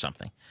Mason Wynn or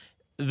something.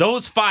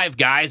 Those 5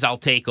 guys I'll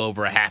take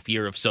over a half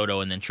year of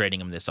Soto and then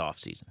trading him this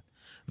offseason.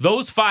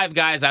 Those 5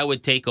 guys I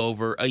would take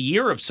over a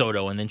year of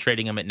Soto and then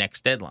trading him at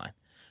next deadline.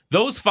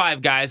 Those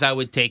 5 guys I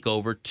would take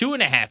over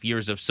 2.5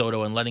 years of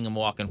Soto and letting him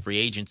walk in free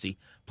agency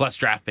plus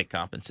draft pick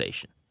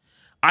compensation.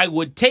 I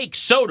would take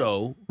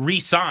Soto,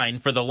 re-sign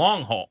for the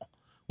long haul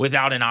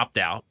without an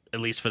opt-out, at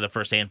least for the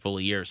first handful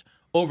of years,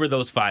 over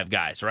those 5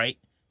 guys, right?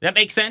 That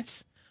makes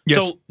sense? Yes.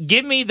 So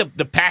give me the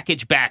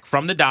package back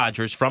from the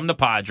Dodgers, from the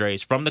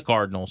Padres, from the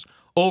Cardinals,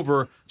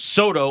 over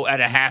Soto at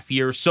a half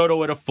year,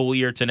 Soto at a full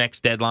year to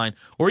next deadline,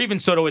 or even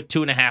Soto at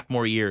 2.5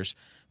 more years.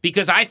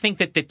 Because I think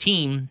that the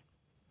team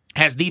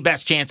has the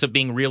best chance of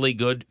being really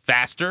good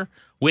faster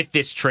with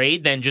this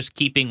trade than just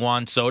keeping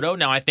Juan Soto.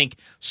 Now, I think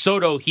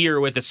Soto here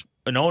with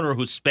an owner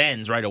who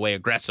spends right away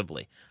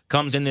aggressively,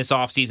 comes in this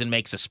offseason,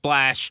 makes a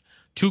splash,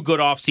 2 good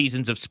off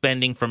seasons of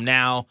spending from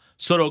now.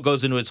 Soto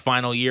goes into his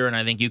final year, and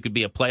I think you could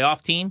be a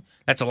playoff team.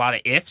 That's a lot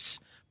of ifs.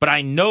 But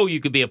I know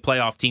you could be a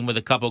playoff team with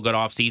a couple good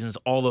off seasons,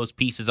 all those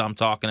pieces I'm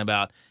talking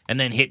about, and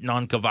then hitting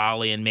on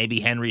Cavalli, and maybe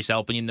Henry's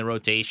helping you in the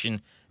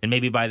rotation, and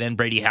maybe by then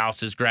Brady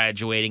House is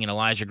graduating and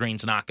Elijah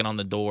Green's knocking on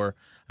the door.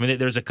 I mean,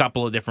 there's a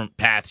couple of different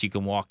paths you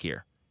can walk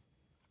here.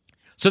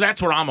 So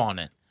that's where I'm on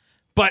it.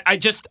 But I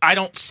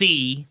don't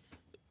see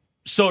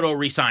Soto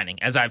re-signing.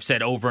 As I've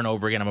said over and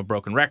over again, I'm a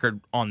broken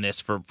record on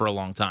this for a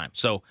long time.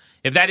 So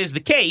if that is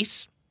the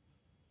case,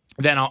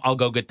 then I'll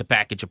go get the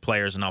package of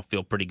players, and I'll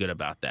feel pretty good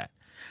about that.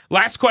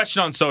 Last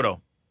question on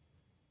Soto.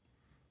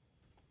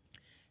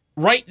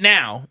 Right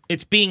now,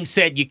 it's being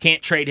said you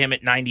can't trade him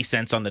at 90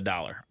 cents on the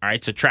dollar. All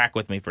right, so track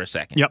with me for a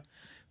second. Yep.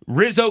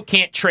 Rizzo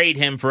can't trade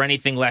him for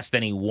anything less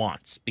than he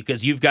wants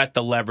because you've got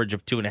the leverage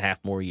of 2.5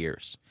 more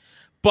years.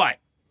 But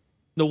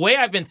the way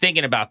I've been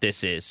thinking about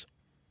this is,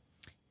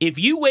 if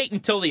you wait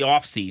until the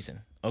offseason,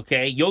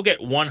 okay, you'll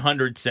get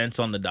 100 cents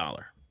on the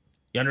dollar.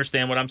 You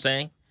understand what I'm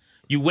saying?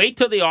 You wait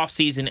till the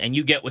offseason and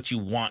you get what you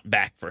want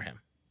back for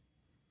him.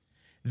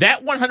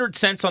 That 100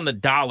 cents on the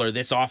dollar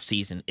this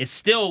offseason is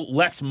still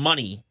less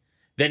money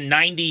than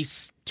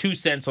 92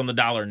 cents on the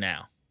dollar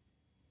now.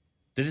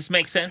 Does this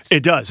make sense?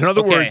 It does. In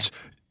other words,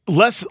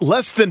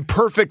 less than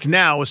perfect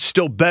now is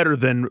still better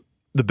than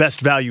the best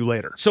value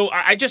later. So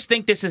I just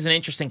think this is an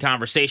interesting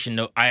conversation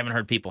I haven't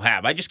heard people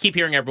have. I just keep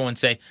hearing everyone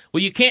say,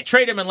 well, you can't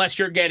trade him unless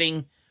you're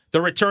getting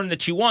the return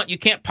that you want. You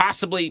can't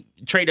possibly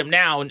trade him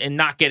now and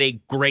not get a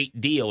great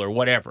deal or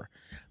whatever.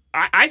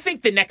 I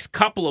think the next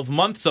couple of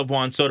months of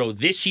Juan Soto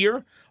this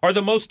year are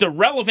the most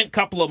irrelevant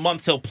couple of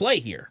months he'll play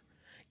here.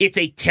 It's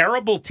a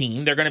terrible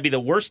team. They're going to be the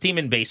worst team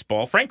in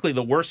baseball. Frankly,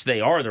 the worse they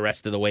are the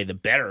rest of the way, the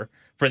better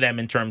for them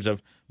in terms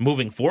of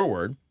moving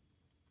forward.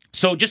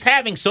 So just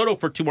having Soto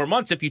for 2 more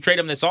months, if you trade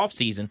him this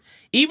offseason,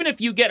 even if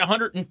you get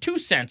 102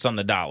 cents on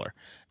the dollar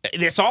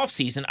this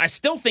offseason, I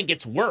still think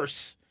it's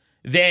worse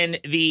than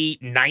the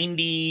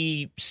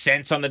 90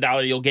 cents on the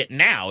dollar you'll get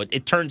now.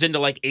 It turns into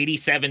like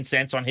 87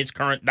 cents on his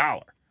current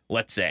dollar,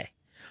 let's say.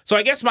 So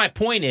I guess my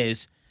point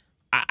is,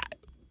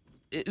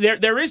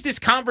 there is this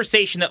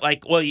conversation that,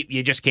 like, well,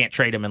 you just can't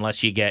trade him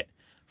unless you get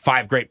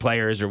 5 great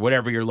players or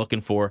whatever you're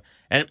looking for.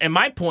 And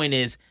my point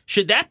is,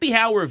 should that be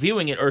how we're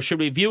viewing it, or should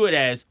we view it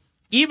as,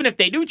 even if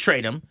they do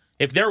trade him,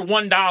 if their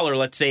 $1,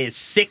 let's say, is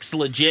 6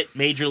 legit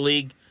major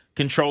league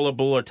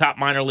controllable or top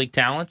minor league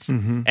talents,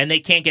 and they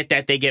can't get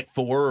that, they get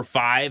 4 or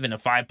 5 in a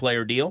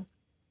 5-player deal,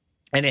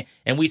 and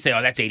we say,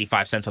 oh, that's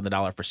 85 cents on the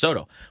dollar for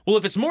Soto. Well,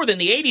 if it's more than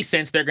the 80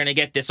 cents they're going to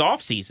get this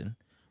offseason,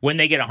 when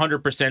they get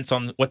 100%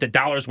 on what the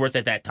dollar's worth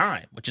at that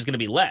time, which is going to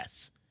be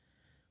less,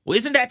 well,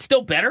 isn't that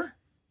still better?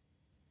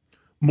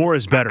 More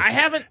is better. I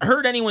haven't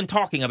heard anyone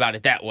talking about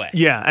it that way.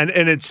 Yeah, and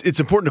it's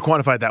important to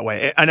quantify it that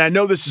way. And I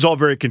know this is all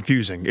very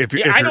confusing.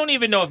 I don't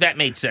even know if that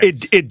made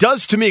sense. It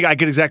does to me. I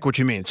get exactly what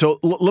you mean. So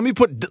let me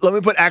put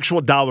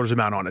actual dollars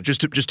amount on it, just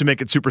to make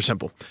it super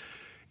simple.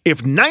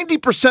 If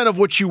 90% of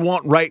what you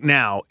want right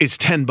now is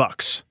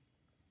 $10,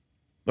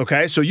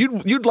 okay, so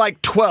you'd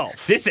like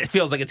 12. This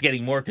feels like it's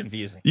getting more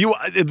confusing.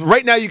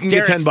 Right now you can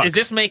get $10. Is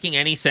this making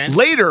any sense?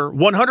 Later,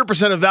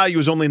 100% of value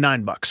is only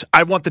 $9.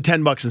 I want the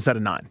 $10 instead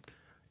of $9.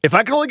 If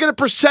I can only get a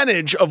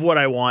percentage of what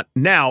I want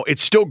now,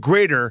 it's still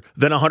greater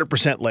than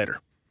 100%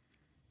 later.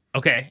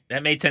 Okay,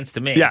 that made sense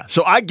to me. Yeah,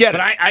 so I get it.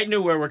 But I knew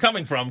where we're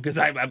coming from because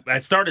I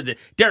started it.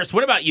 Darius,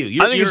 what about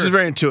you? I think this is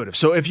very intuitive.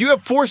 So if you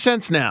have 4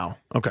 cents now,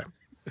 okay.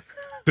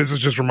 This is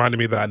just reminding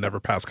me that I never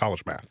passed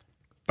college math.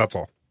 That's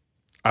all.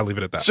 I leave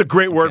it at that. It's a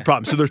great word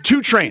problem. So there are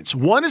 2 trains.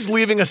 One is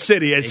leaving a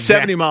city at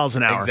 70 miles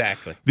an hour.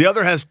 Exactly. The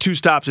other has 2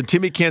 stops, and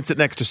Timmy can't sit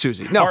next to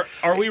Susie. No.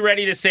 Are we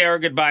ready to say our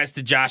goodbyes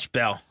to Josh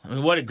Bell? I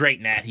mean, what a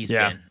great nat he's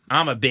been.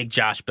 I'm a big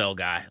Josh Bell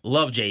guy.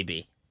 Love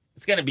JB.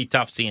 It's going to be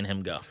tough seeing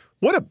him go.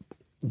 What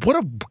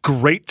a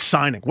great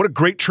signing. What a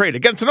great trade.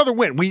 Again, it's another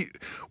win.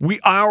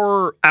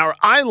 Our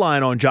eye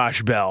line on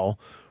Josh Bell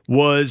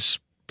was,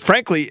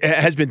 frankly,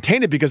 has been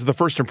tainted because of the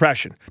first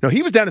impression. Now,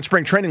 he was down in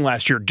spring training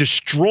last year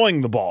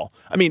destroying the ball.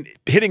 I mean,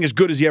 hitting as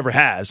good as he ever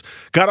has.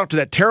 Got off to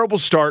that terrible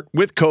start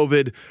with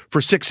COVID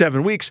for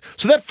 6-7 weeks.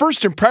 So that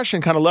first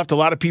impression kind of left a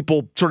lot of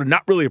people sort of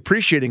not really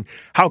appreciating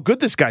how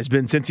good this guy's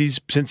been since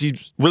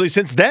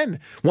then.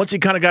 Once he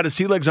kind of got his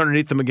sea legs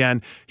underneath him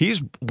again,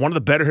 he's one of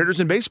the better hitters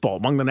in baseball,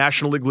 among the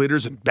National League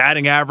leaders in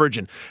batting average,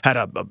 and had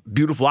a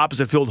beautiful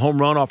opposite field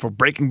home run off a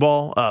breaking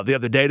ball the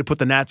other day to put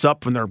the Nats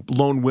up from their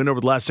lone win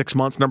over the last 6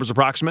 months. Numbers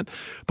approximate.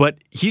 But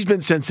he's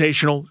been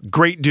sensational.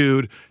 Great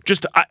dude.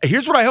 Just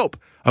here's what I hope.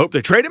 I hope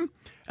they trade him,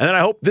 and then I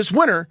hope this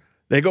winter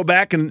they go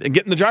back and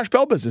get in the Josh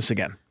Bell business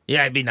again.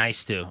 Yeah, it'd be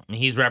nice to. I mean,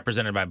 he's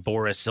represented by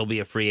Boris. He'll be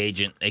a free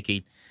agent.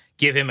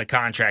 give him a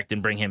contract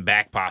and bring him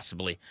back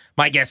possibly.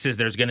 My guess is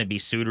there's going to be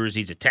suitors.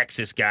 He's a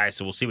Texas guy,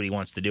 so we'll see what he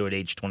wants to do at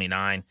age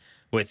 29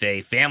 with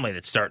a family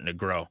that's starting to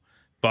grow.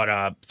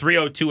 But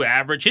 302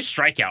 average, his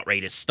strikeout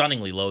rate is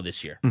stunningly low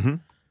this year. Mm-hmm.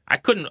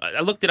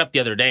 I looked it up the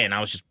other day, and I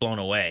was just blown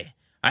away.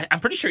 I'm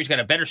pretty sure he's got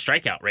a better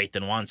strikeout rate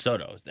than Juan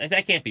Soto.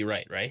 That can't be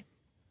right?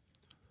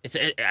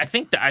 I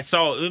think that I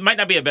saw, it might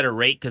not be a better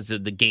rate because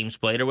of the games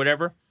played or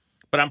whatever,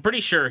 but I'm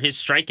pretty sure his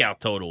strikeout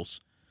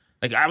totals,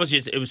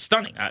 it was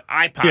stunning,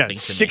 eye-popping to me.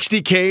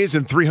 60 Ks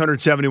and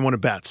 371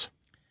 at-bats.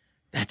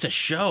 That's a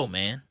show,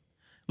 man.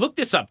 Look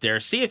this up there.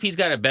 See if he's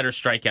got a better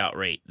strikeout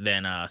rate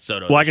than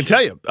Soto. Well, I can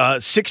tell you,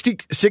 60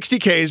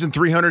 Ks and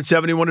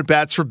 371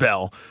 at-bats for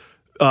Bell.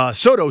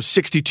 Soto,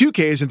 62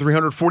 Ks and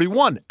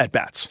 341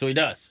 at-bats. So he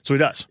does.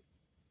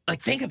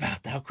 Think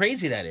about how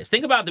crazy that is.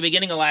 Think about the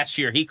beginning of last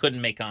year. He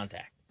couldn't make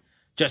contact.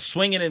 Just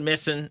swinging and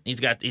missing. He's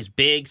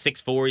big,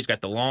 6'4". He's got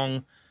the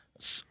long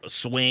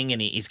swing,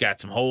 and he's got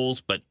some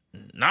holes, but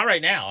not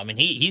right now. I mean,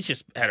 he's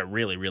just had a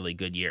really, really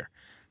good year.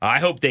 I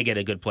hope they get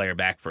a good player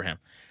back for him.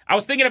 I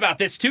was thinking about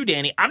this too,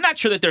 Danny. I'm not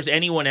sure that there's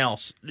anyone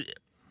else,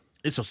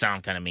 this will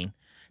sound kind of mean,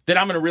 that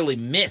I'm going to really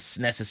miss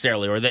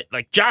necessarily, or that,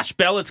 like Josh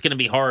Bell, it's going to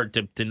be hard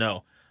to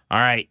know. All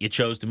right, you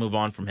chose to move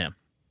on from him.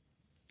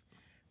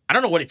 I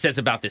don't know what it says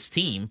about this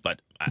team,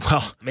 but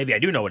maybe I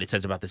do know what it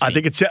says about this team.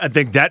 I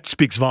think that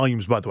speaks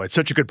volumes, by the way. It's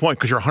such a good point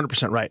because you're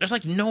 100% right.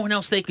 There's no one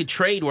else they could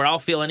trade where I'll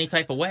feel any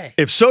type of way.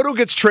 If Soto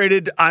gets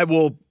traded, I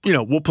will,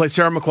 we'll play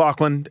Sarah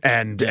McLachlan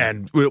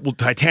and we'll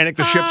Titanic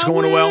the ship's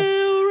going away.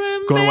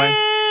 You.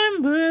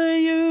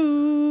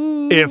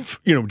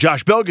 If,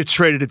 Josh Bell gets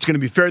traded, it's going to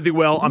be fairly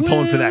well. I'm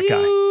pulling for that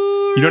guy.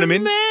 You know what I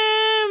mean?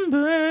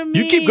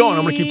 You keep going.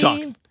 I'm going to keep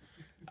talking.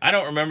 I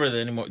don't remember that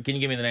anymore. Can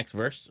you give me the next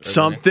verse?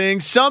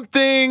 Something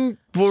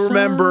will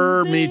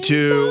remember me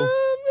too.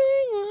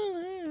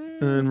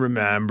 And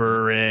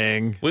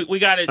remembering. We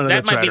got it.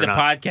 That might be the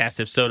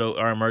podcast if Soto,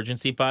 our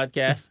emergency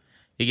podcast.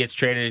 He gets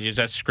traded, just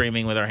us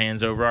screaming with our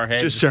hands over our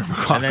heads. Just Sarah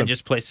McLachlan. And then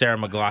just play Sarah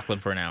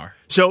McLachlan for an hour.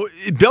 So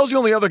Bell's the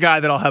only other guy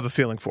that I'll have a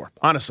feeling for,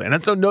 honestly. And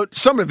that's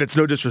some of it's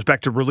no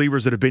disrespect to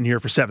relievers that have been here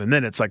for 7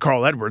 minutes, like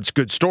Carl Edwards,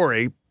 good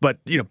story. But,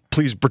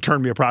 please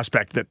return me a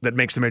prospect that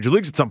makes the major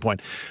leagues at some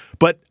point.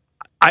 But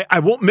I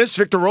won't miss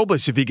Victor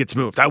Robles if he gets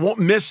moved. I won't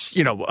miss,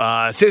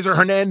 Cesar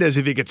Hernandez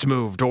if he gets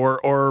moved,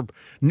 or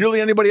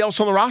nearly anybody else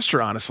on the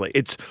roster, honestly.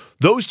 It's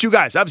those two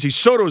guys. Obviously,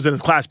 Soto's in a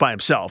class by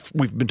himself.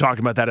 We've been talking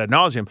about that ad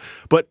nauseum.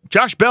 But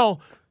Josh Bell,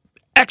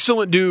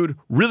 excellent dude,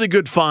 really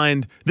good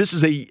find. This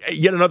is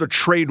yet another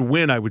trade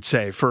win, I would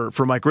say, for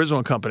Mike Rizzo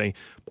and company.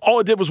 All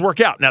it did was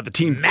work out. Now, the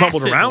team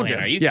crumbled around him.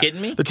 Are you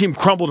kidding me? The team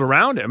crumbled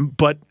around him,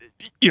 but,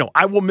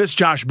 I will miss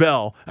Josh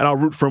Bell, and I'll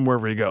root for him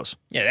wherever he goes.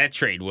 Yeah, that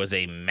trade was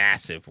a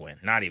massive win.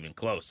 Not even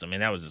close. I mean,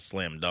 that was a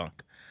slam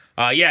dunk.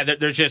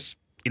 There's just,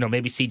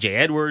 maybe C.J.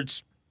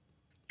 Edwards.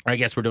 I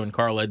guess we're doing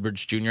Carl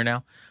Edwards Jr.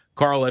 now.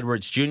 Carl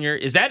Edwards Jr.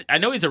 I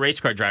know he's a race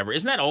car driver.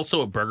 Isn't that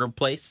also a burger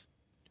place?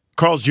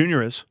 Carl's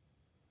Jr. is.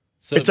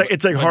 So,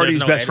 it's like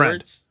Hardy's best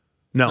friend.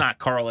 No. It's not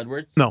Carl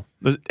Edwards? No.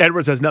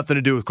 Edwards has nothing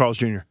to do with Carl's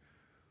Jr.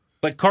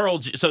 But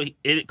Carl's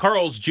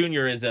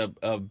Jr. is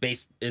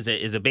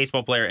a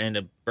baseball player and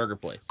a burger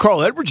place.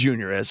 Carl Edwards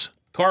Jr. is.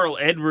 Carl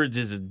Edwards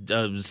is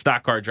a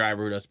stock car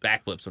driver who does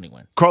backflips when he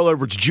wins. Carl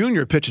Edwards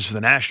Jr. pitches for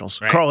the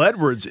Nationals. Right. Carl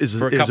Edwards is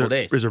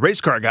a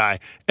race car guy,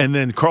 and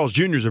then Carl's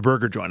Jr. is a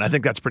burger joint. I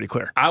think that's pretty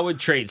clear. I would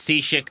trade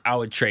Cishek. I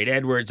would trade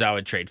Edwards. I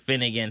would trade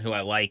Finnegan, who I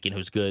like and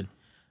who's good.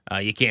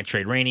 You can't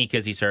trade Rainey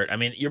because he's hurt. I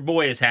mean, your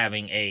boy is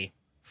having a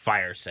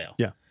fire sale.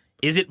 Yeah.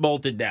 Is it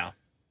bolted down?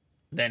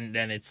 Then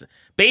it's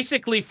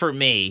basically, for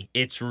me,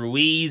 it's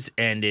Ruiz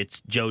and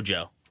it's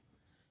JoJo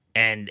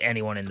and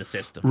anyone in the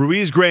system.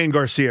 Ruiz, Gray, and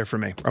Garcia for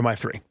me are my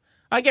 3.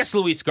 I guess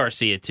Luis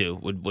Garcia too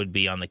would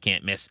be on the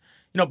can't miss.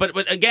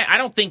 But again, I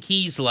don't think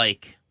he's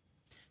like,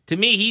 to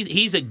me,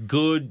 he's a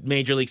good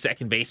major league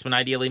second baseman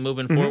ideally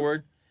moving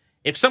forward.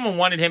 If someone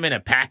wanted him in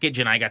a package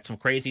and I got some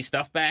crazy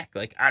stuff back,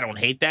 I don't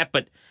hate that.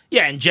 But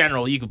yeah, in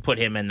general, you could put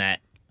him in that.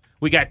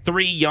 We got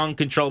 3 young,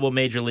 controllable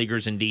major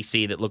leaguers in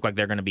D.C. that look like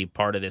they're going to be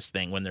part of this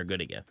thing when they're good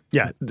again.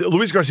 Yeah,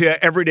 Luis Garcia,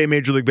 everyday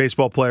Major League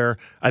Baseball player,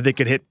 I think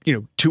could hit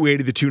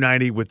 280 to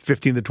 290 with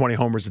 15 to 20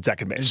 homers at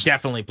second base.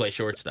 Definitely play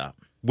shortstop.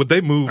 Would they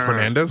move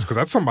Hernandez? Because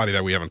that's somebody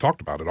that we haven't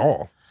talked about at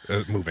all.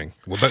 Moving.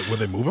 Would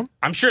they move him?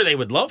 I'm sure they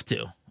would love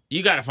to.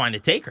 You got to find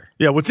a taker.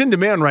 Yeah, what's in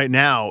demand right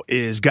now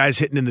is guys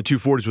hitting in the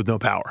 240s with no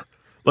power.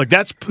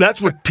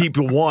 That's what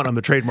people want on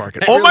the trade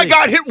market. My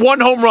God, hit 1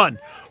 home run.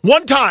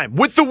 1 time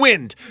with the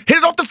wind. Hit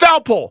it off the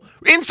foul pole.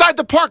 Inside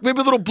the park, maybe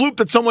a little bloop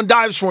that someone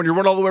dives for and you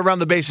run all the way around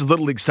the bases,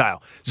 Little League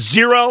style.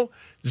 0.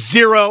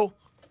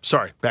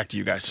 Sorry, back to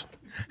you guys.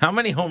 How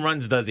many home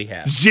runs does he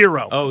have?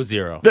 0. Oh,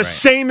 0. The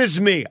same as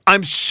me.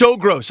 I'm so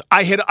gross.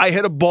 I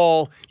hit a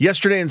ball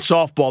yesterday in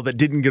softball that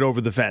didn't get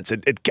over the fence.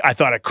 I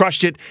thought I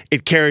crushed it.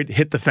 It carried,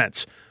 hit the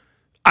fence.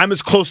 I'm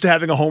as close to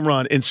having a home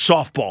run in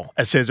softball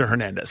as Cesar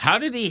Hernandez. How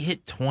did he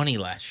hit 20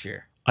 last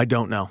year? I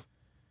don't know.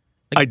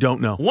 I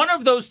don't know. One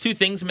of those two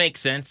things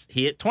makes sense.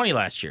 He hit 20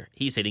 last year.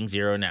 He's hitting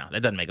 0 now.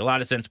 That doesn't make a lot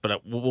of sense,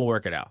 but we'll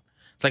work it out.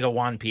 It's like a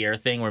Juan Pierre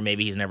thing where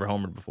maybe he's never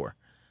homered before.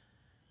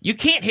 You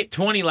can't hit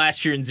 20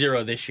 last year and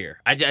 0 this year.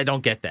 I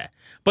don't get that.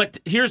 But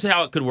here's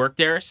how it could work,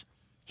 Darius.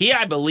 He,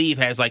 I believe,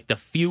 has like the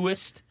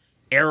fewest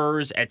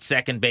errors at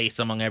second base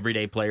among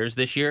everyday players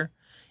this year.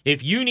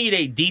 If you need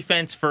a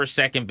defense-first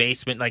second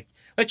baseman, like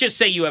let's just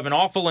say you have an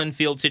awful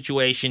infield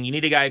situation, you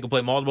need a guy who can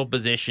play multiple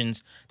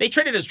positions. They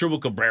traded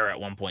Asdrubal Cabrera at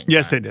one point.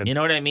 Yes, they did. You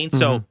know what I mean?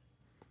 So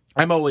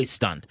I'm always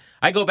stunned.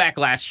 I go back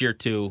last year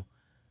to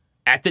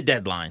at the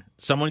deadline.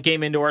 Someone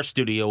came into our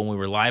studio when we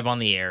were live on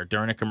the air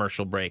during a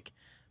commercial break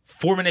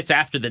 4 minutes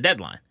after the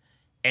deadline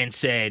and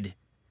said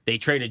they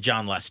traded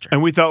John Lester.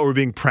 And we thought we were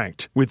being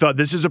pranked. We thought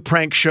this is a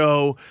prank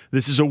show.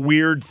 This is a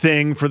weird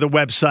thing for the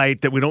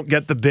website that we don't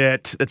get the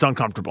bit. It's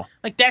uncomfortable.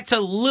 Like, that's a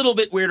little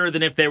bit weirder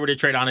than if they were to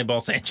trade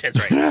Anibal Sanchez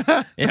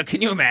right now.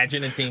 Can you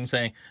imagine a team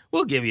saying,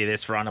 we'll give you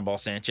this for Anibal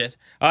Sanchez?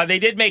 They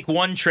did make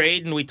one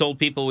trade, and we told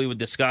people we would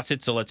discuss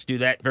it, so let's do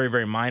that. Very,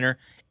 very minor.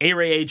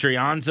 A-Ray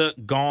Adrianza,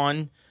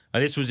 gone.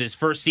 This was his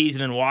first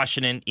season in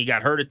Washington. He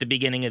got hurt at the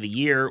beginning of the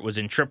year, was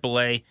in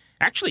AAA,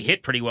 actually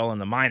hit pretty well in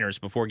the minors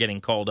before getting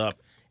called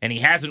up, and he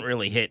hasn't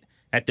really hit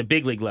at the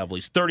big league level.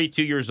 He's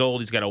 32 years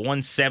old. He's got a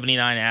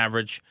 179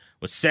 average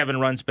with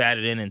 7 runs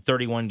batted in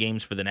 31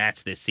 games for the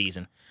Nats this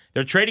season.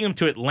 They're trading him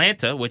to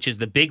Atlanta, which is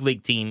the big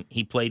league team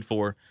he played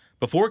for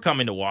before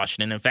coming to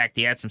Washington. In fact,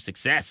 he had some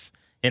success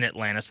in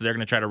Atlanta, so they're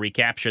going to try to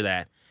recapture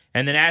that.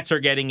 And the Nats are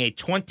getting a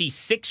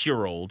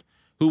 26-year-old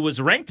who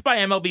was ranked by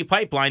MLB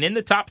Pipeline in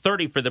the top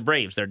 30 for the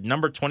Braves, their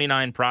number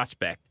 29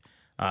 prospect.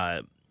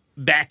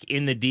 Back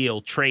in the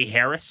deal, Trey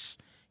Harris.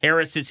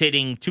 Harris is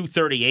hitting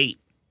 .238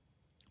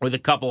 with a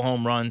couple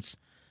home runs,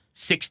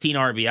 16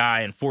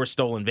 RBI, and 4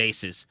 stolen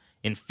bases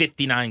in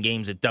 59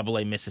 games at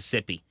AA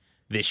Mississippi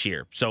this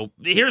year. So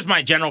here's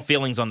my general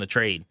feelings on the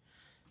trade.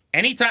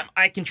 Anytime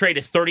I can trade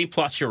a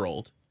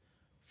 30-plus-year-old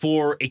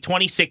for a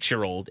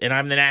 26-year-old, and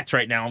I'm the Nats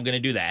right now, I'm going to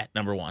do that,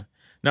 number one.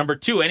 Number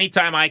two,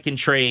 anytime I can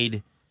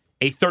trade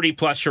a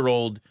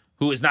 30-plus-year-old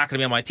who is not going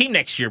to be on my team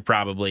next year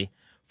probably,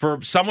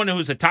 for someone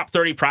who's a top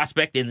 30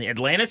 prospect in the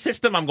Atlanta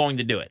system, I'm going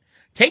to do it.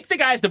 Take the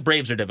guys the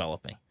Braves are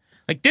developing.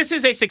 Like, this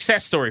is a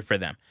success story for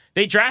them.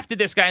 They drafted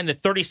this guy in the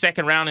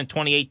 32nd round in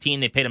 2018.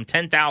 They paid him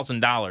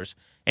 $10,000,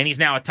 and he's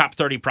now a top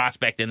 30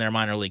 prospect in their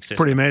minor league system.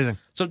 Pretty amazing.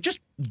 So just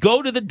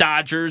go to the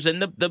Dodgers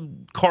and the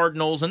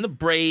Cardinals and the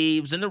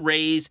Braves and the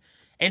Rays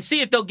and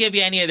see if they'll give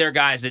you any of their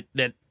guys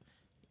that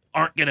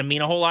aren't going to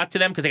mean a whole lot to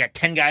them because they got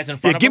 10 guys in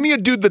front of them. Give me a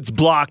dude that's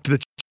blocked the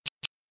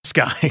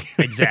guy.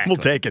 Exactly. We'll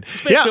take it.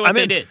 I'm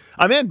in.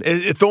 I'm in.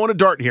 Throwing a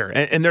dart here.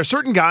 And there are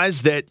certain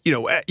guys that,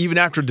 even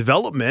after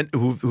development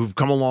who've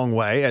come a long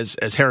way,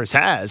 as Harris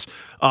has,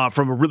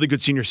 from a really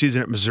good senior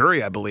season at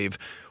Missouri, I believe,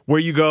 where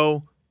you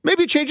go,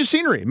 maybe a change of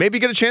scenery. Maybe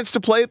get a chance to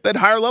play at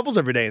higher levels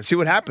every day and see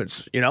what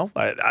happens.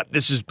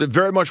 This is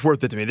very much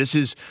worth it to me. This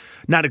is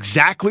not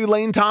exactly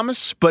Lane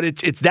Thomas, but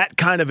it's that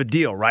kind of a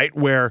deal, right?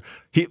 Where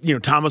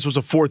Thomas was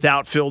a 4th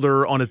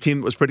outfielder on a team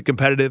that was pretty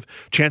competitive.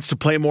 Chance to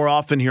play more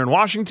often here in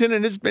Washington,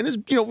 and has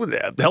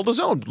held his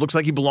own. Looks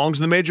like he belongs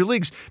in the major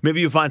leagues. Maybe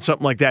you find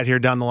something like that here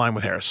down the line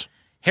with Harris.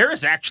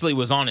 Harris actually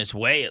was on his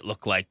way, it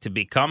looked like, to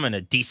becoming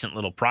a decent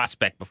little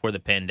prospect before the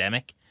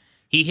pandemic.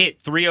 He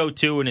hit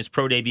 .302 in his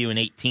pro debut in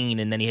 18,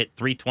 and then he hit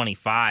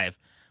 .325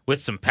 with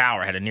some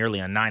power. Had nearly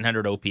a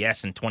 900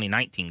 OPS in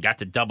 2019. Got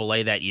to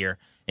AA that year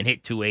and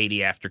hit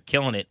 .280 after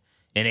killing it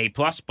in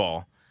A-plus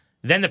ball.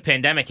 Then the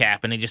pandemic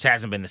happened. He just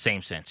hasn't been the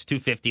same since.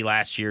 .250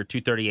 last year,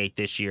 .238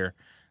 this year.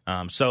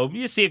 So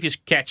you see if you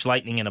catch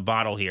lightning in a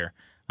bottle here.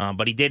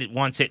 But he did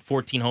once hit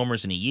 14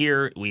 homers in a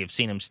year. We have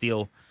seen him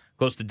steal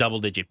close to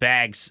double-digit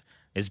bags.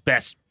 His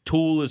best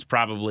tool is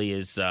probably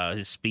his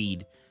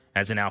speed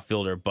as an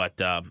outfielder, but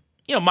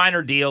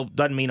minor deal,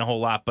 doesn't mean a whole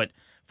lot, but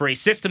for a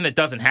system that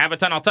doesn't have a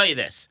ton, I'll tell you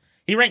this.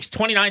 He ranks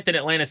 29th in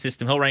Atlanta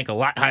system. He'll rank a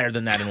lot higher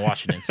than that in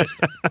Washington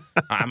system.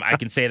 I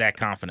can say that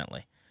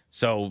confidently.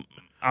 So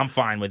I'm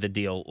fine with a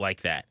deal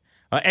like that.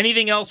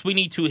 Anything else we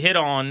need to hit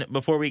on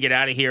before we get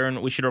out of here?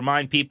 And we should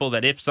remind people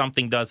that if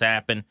something does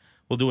happen,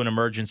 we'll do an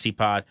emergency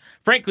pod.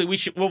 Frankly,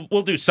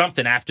 we'll do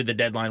something after the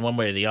deadline, one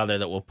way or the other,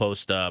 that we'll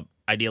post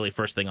ideally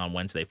first thing on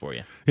Wednesday for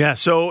you. Yeah,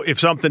 so if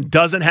something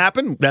doesn't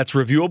happen, that's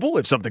reviewable.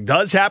 If something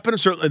does happen,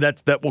 certainly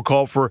that will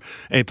call for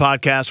a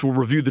podcast. We'll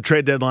review the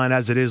trade deadline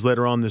as it is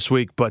later on this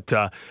week, but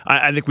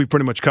I think we've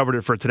pretty much covered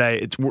it for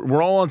today.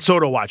 We're all on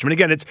Soto watch. I mean,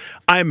 again,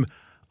 I'm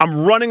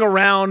running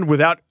around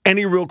without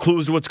any real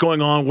clues to what's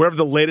going on. Wherever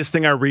the latest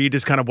thing I read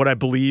is kind of what I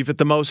believe at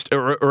the most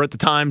or at the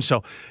time.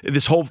 So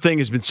this whole thing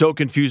has been so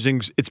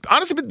confusing. It's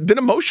honestly been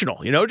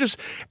emotional. Just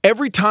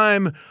every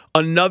time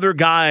another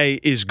guy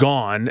is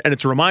gone, and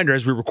it's a reminder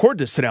as we record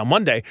this today on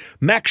Monday,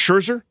 Max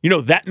Scherzer,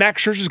 that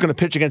Max Scherzer is going to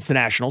pitch against the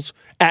Nationals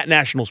at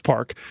Nationals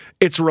Park.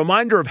 It's a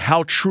reminder of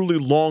how truly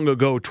long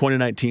ago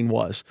 2019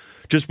 was.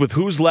 Just with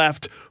who's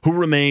left, who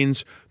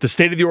remains, the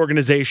state of the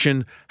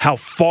organization, how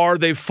far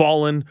they've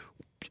fallen,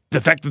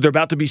 the fact that they're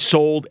about to be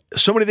sold.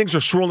 So many things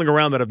are swirling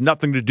around that have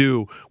nothing to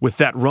do with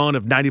that run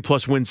of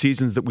 90-plus win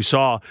seasons that we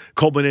saw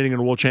culminating in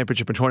a World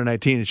Championship in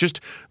 2019. It's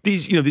just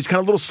these kind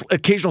of little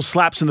occasional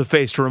slaps in the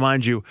face to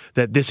remind you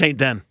that this ain't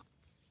them.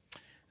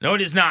 No,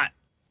 it is not.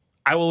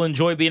 I will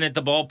enjoy being at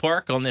the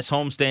ballpark on this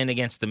homestand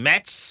against the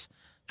Mets.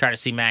 Try to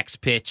see Max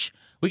pitch.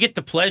 We get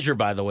the pleasure,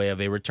 by the way, of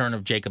a return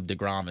of Jacob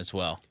deGrom as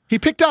well. He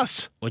picked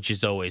us. Which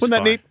is always Wasn't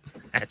fun. that neat?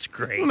 That's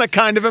great. Wasn't that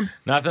kind of him?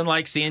 Nothing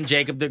like seeing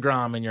Jacob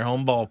deGrom in your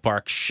home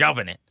ballpark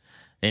shoving it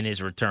in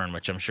his return,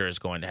 which I'm sure is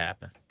going to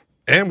happen.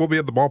 And we'll be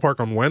at the ballpark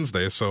on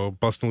Wednesday, so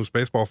Bustin' Loose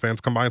baseball fans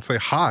come by and say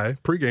hi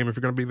pregame if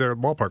you're going to be there at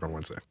the ballpark on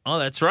Wednesday. Oh,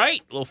 that's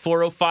right. Little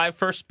 4:05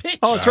 first pitch.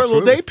 Oh, it's our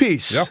little day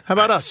piece. Yeah. How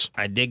about us?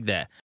 I dig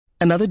that.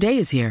 Another day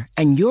is here,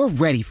 and you're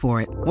ready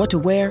for it. What to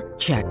wear?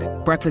 Check.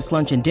 Breakfast,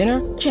 lunch, and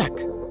dinner? Check.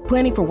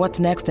 Planning for what's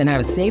next and how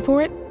to save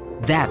for it?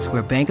 That's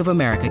where Bank of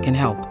America can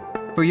help.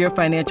 For your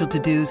financial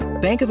to-dos,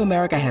 Bank of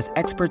America has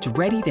experts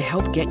ready to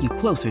help get you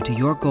closer to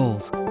your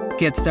goals.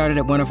 Get started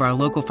at one of our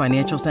local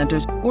financial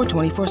centers or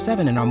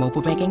 24/7 in our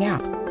mobile banking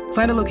app.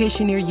 Find a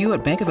location near you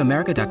at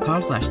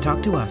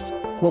bankofamerica.com/talktous.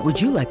 What would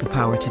you like the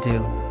power to do?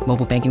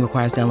 Mobile banking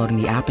requires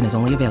downloading the app and is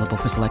only available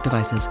for select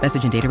devices.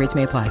 Message and data rates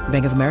may apply.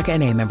 Bank of America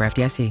N.A., member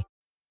FDIC.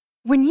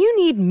 When you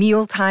need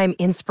mealtime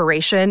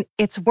inspiration,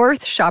 it's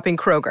worth shopping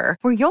Kroger,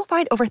 where you'll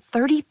find over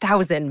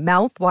 30,000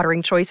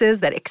 mouth-watering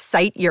choices that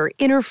excite your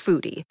inner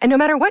foodie. And no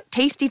matter what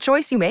tasty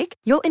choice you make,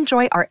 you'll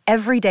enjoy our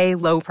everyday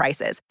low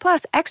prices,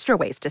 plus extra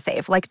ways to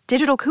save, like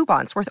digital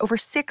coupons worth over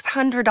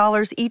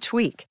 $600 each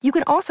week. You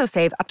can also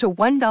save up to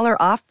 $1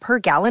 off per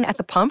gallon at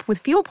the pump with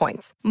fuel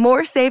points.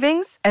 More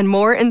savings and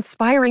more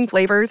inspiring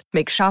flavors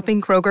make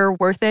shopping Kroger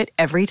worth it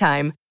every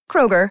time.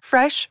 Kroger,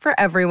 fresh for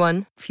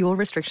everyone. Fuel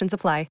restrictions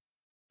apply.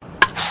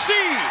 See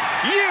you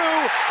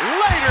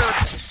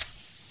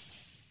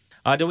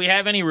later. Do we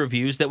have any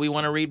reviews that we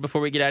want to read before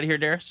we get out of here,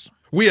 Darius?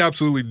 We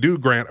absolutely do,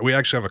 Grant. We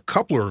actually have a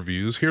couple of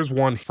reviews. Here's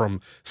one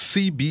from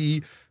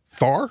CB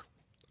Thar,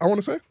 I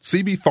want to say.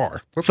 CB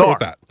Thar. Let's go with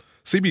that.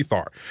 CB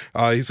Thar.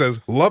 He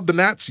says, love the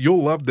Nats.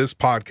 You'll love this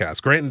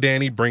podcast. Grant and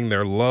Danny bring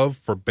their love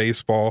for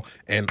baseball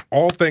and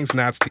all things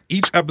Nats to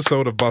each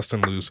episode of Bustin'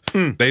 Loose.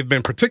 They've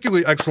been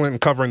particularly excellent in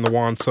covering the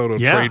Juan Soto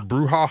trade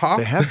brouhaha.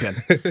 They have been.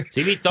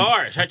 CB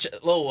Thar. A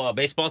little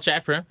baseball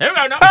chat for him. There we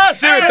go. No.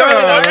 CB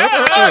Thar.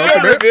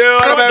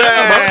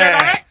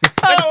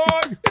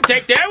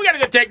 Take that. We got to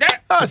go take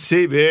that.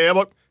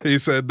 CB. He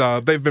said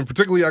they've been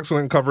particularly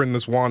excellent in covering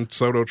this Juan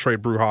Soto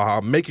trade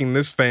brouhaha, making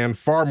this fan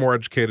far more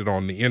educated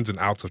on the ins and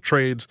outs of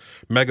trades,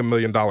 mega $1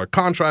 million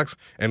contracts,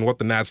 and what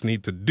the Nats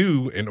need to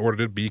do in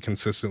order to be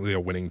consistently a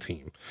winning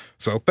team.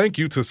 So thank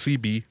you to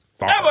CB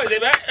Thar.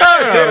 That's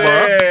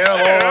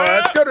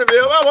good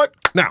review.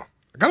 Now,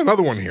 I got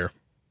another one here.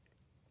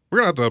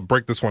 We're going to have to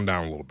break this one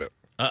down a little bit.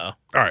 Uh-oh. All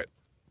right.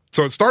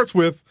 So it starts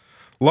with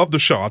love the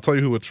show. I'll tell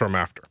you who it's from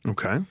after.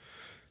 Okay.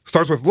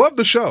 Starts with love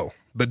the show.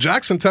 The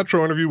Jackson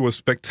Tetro interview was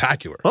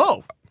spectacular.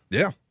 Oh.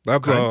 Yeah.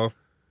 That's a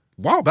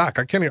while back.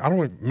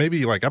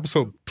 Maybe like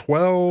episode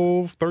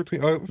 12,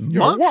 13.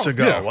 Months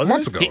ago, wasn't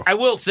months it? ago. I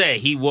will say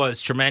he was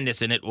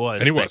tremendous, and it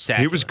was spectacular.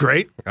 He was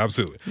great.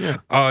 Absolutely. Yeah.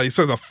 He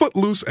says a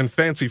footloose and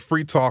fancy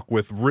free talk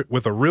with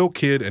a real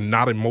kid and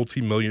not a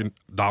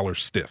multi-million-dollar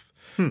stiff.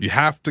 You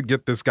have to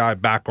get this guy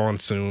back on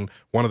soon.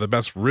 One of the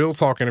best real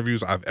talk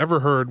interviews I've ever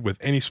heard with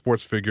any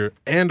sports figure,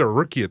 and a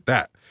rookie at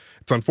that.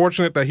 It's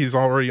unfortunate that he's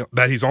on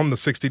the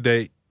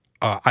 60-day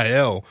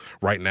IL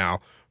right now,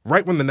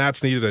 right when the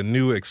Nats needed a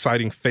new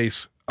exciting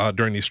face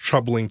during these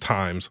troubling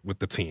times with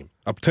the team.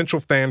 A potential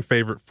fan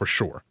favorite for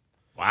sure.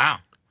 Wow.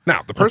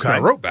 Now, the person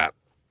that wrote that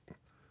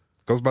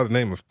goes by the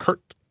name of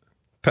Kurt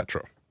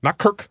Tetro. Not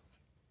Kirk.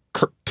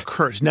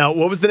 Kurt. Now,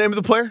 what was the name of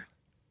the player?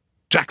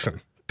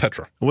 Jackson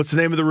Tetro. What's the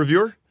name of the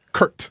reviewer?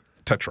 Kurt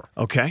Tetro.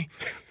 Okay.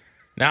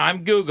 Now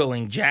I'm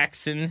Googling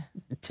Jackson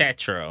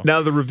Tetro.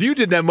 Now, the review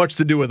didn't have much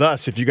to do with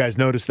us, if you guys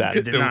noticed that.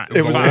 It did not.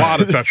 It was a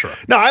lot of Tetro.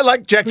 No, I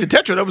like Jackson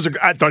Tetro.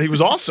 I thought he was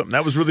awesome.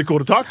 That was really cool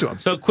to talk to him.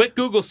 So a quick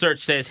Google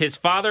search says his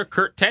father,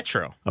 Kurt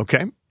Tetro,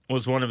 Okay.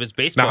 was one of his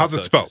baseball Now, how's it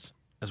coaches, spelled?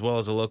 as well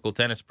as a local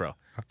tennis pro.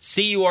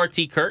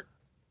 C-U-R-T Kurt.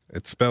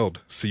 It's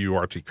spelled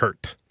C-U-R-T,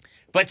 Kurt.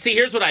 But see,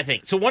 here's what I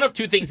think. So one of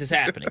two things is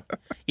happening.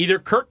 Either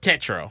Kurt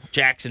Tetro,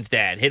 Jackson's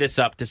dad, hit us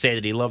up to say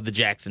that he loved the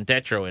Jackson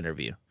Tetro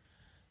interview.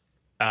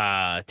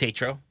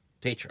 Tetro.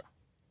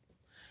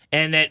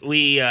 And that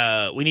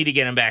we need to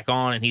get him back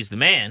on and he's the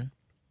man.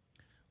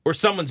 Or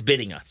someone's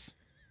bidding us.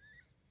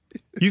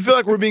 You feel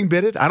like we're being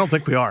bidded? I don't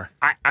think we are.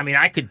 I mean,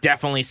 I could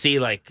definitely see,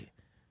 like,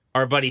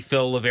 our buddy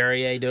Phil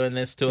Leverrier doing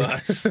this to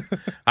us.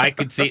 I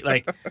could see,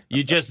 like,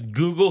 you just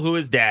Google who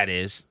his dad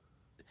is.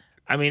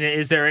 I mean,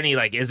 is there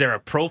a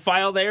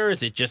profile there?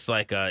 Is it just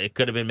like it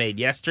could have been made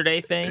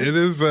yesterday thing? It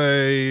is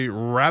a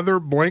rather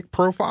blank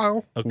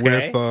profile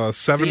with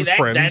 7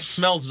 friends. That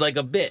smells like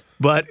a bit.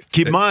 But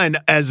keep in mind,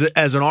 as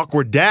an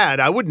awkward dad,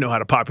 I wouldn't know how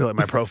to populate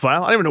my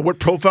profile. I don't even know what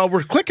profile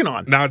we're clicking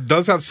on. Now, it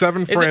does have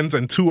 7 friends,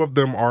 and 2 of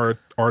them are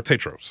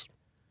Tetros.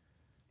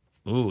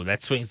 Ooh,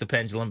 that swings the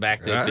pendulum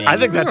back to I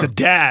think that's a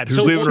dad who's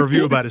leaving a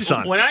review about his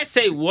son. When I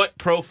say what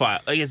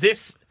profile, like, is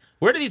this...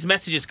 Where do these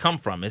messages come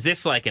from? Is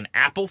this like an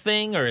Apple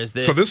thing, or is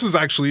this... So this is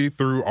actually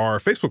through our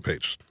Facebook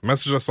page.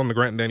 Message us on the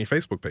Grant and Danny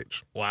Facebook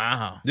page.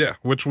 Wow. Yeah,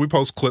 which we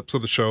post clips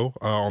of the show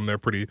on there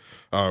pretty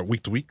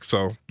week to week.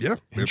 So, yeah.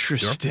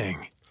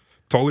 Interesting.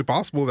 totally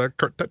possible that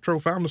Kurt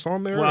Tetro found us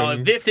on there. Well,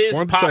 if this is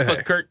wanted to say Papa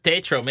hey. Kurt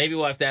Tetro, maybe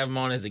we'll have to have him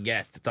on as a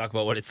guest to talk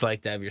about what it's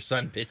like to have your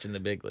son pitch in the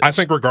big leagues. I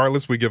think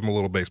regardless, we give him a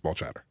little baseball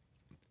chatter.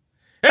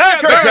 Hey,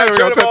 Kurt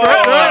Tetro, Kurt.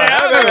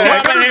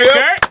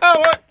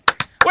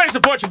 Way to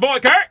support your boy,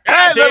 Kurt.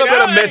 A little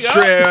bit of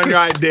mystery on your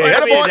idea. Way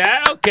to be Attaboy.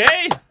 that.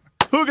 Okay.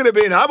 Who can it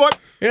be now, boy?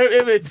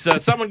 If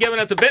it's someone giving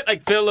us a bit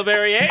like Phil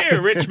Leverrier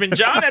or Richmond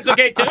John, that's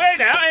okay too. Hey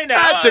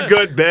now. That's a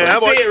good bit.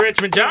 Let's see it,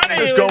 Richmond John.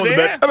 Just go with the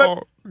bit.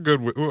 Oh,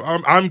 good.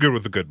 I'm good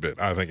with the good bit.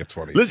 I think it's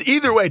funny. Listen,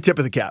 either way, tip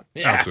of the cap.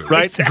 Yeah, Absolutely.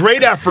 Right? exactly.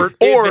 Great effort,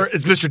 or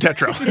it's Mr.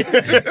 Tetro.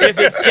 If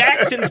it's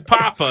Jackson's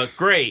Papa,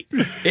 great.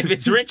 If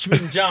it's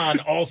Richmond John,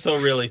 also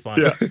really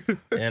funny.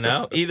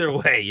 Yeah. Either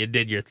way, you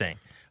did your thing.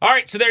 All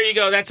right, so there you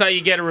go. That's how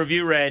you get a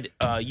review read.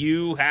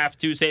 You have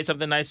to say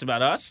something nice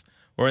about us,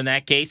 or in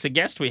that case, a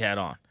guest we had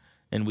on,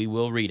 and we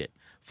will read it.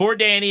 For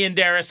Danny and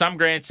Darius, I'm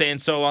Grant saying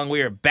so long.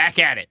 We are back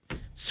at it. As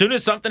soon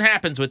as something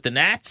happens with the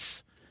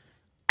Nats,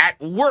 at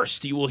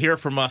worst, you will hear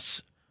from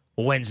us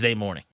Wednesday morning.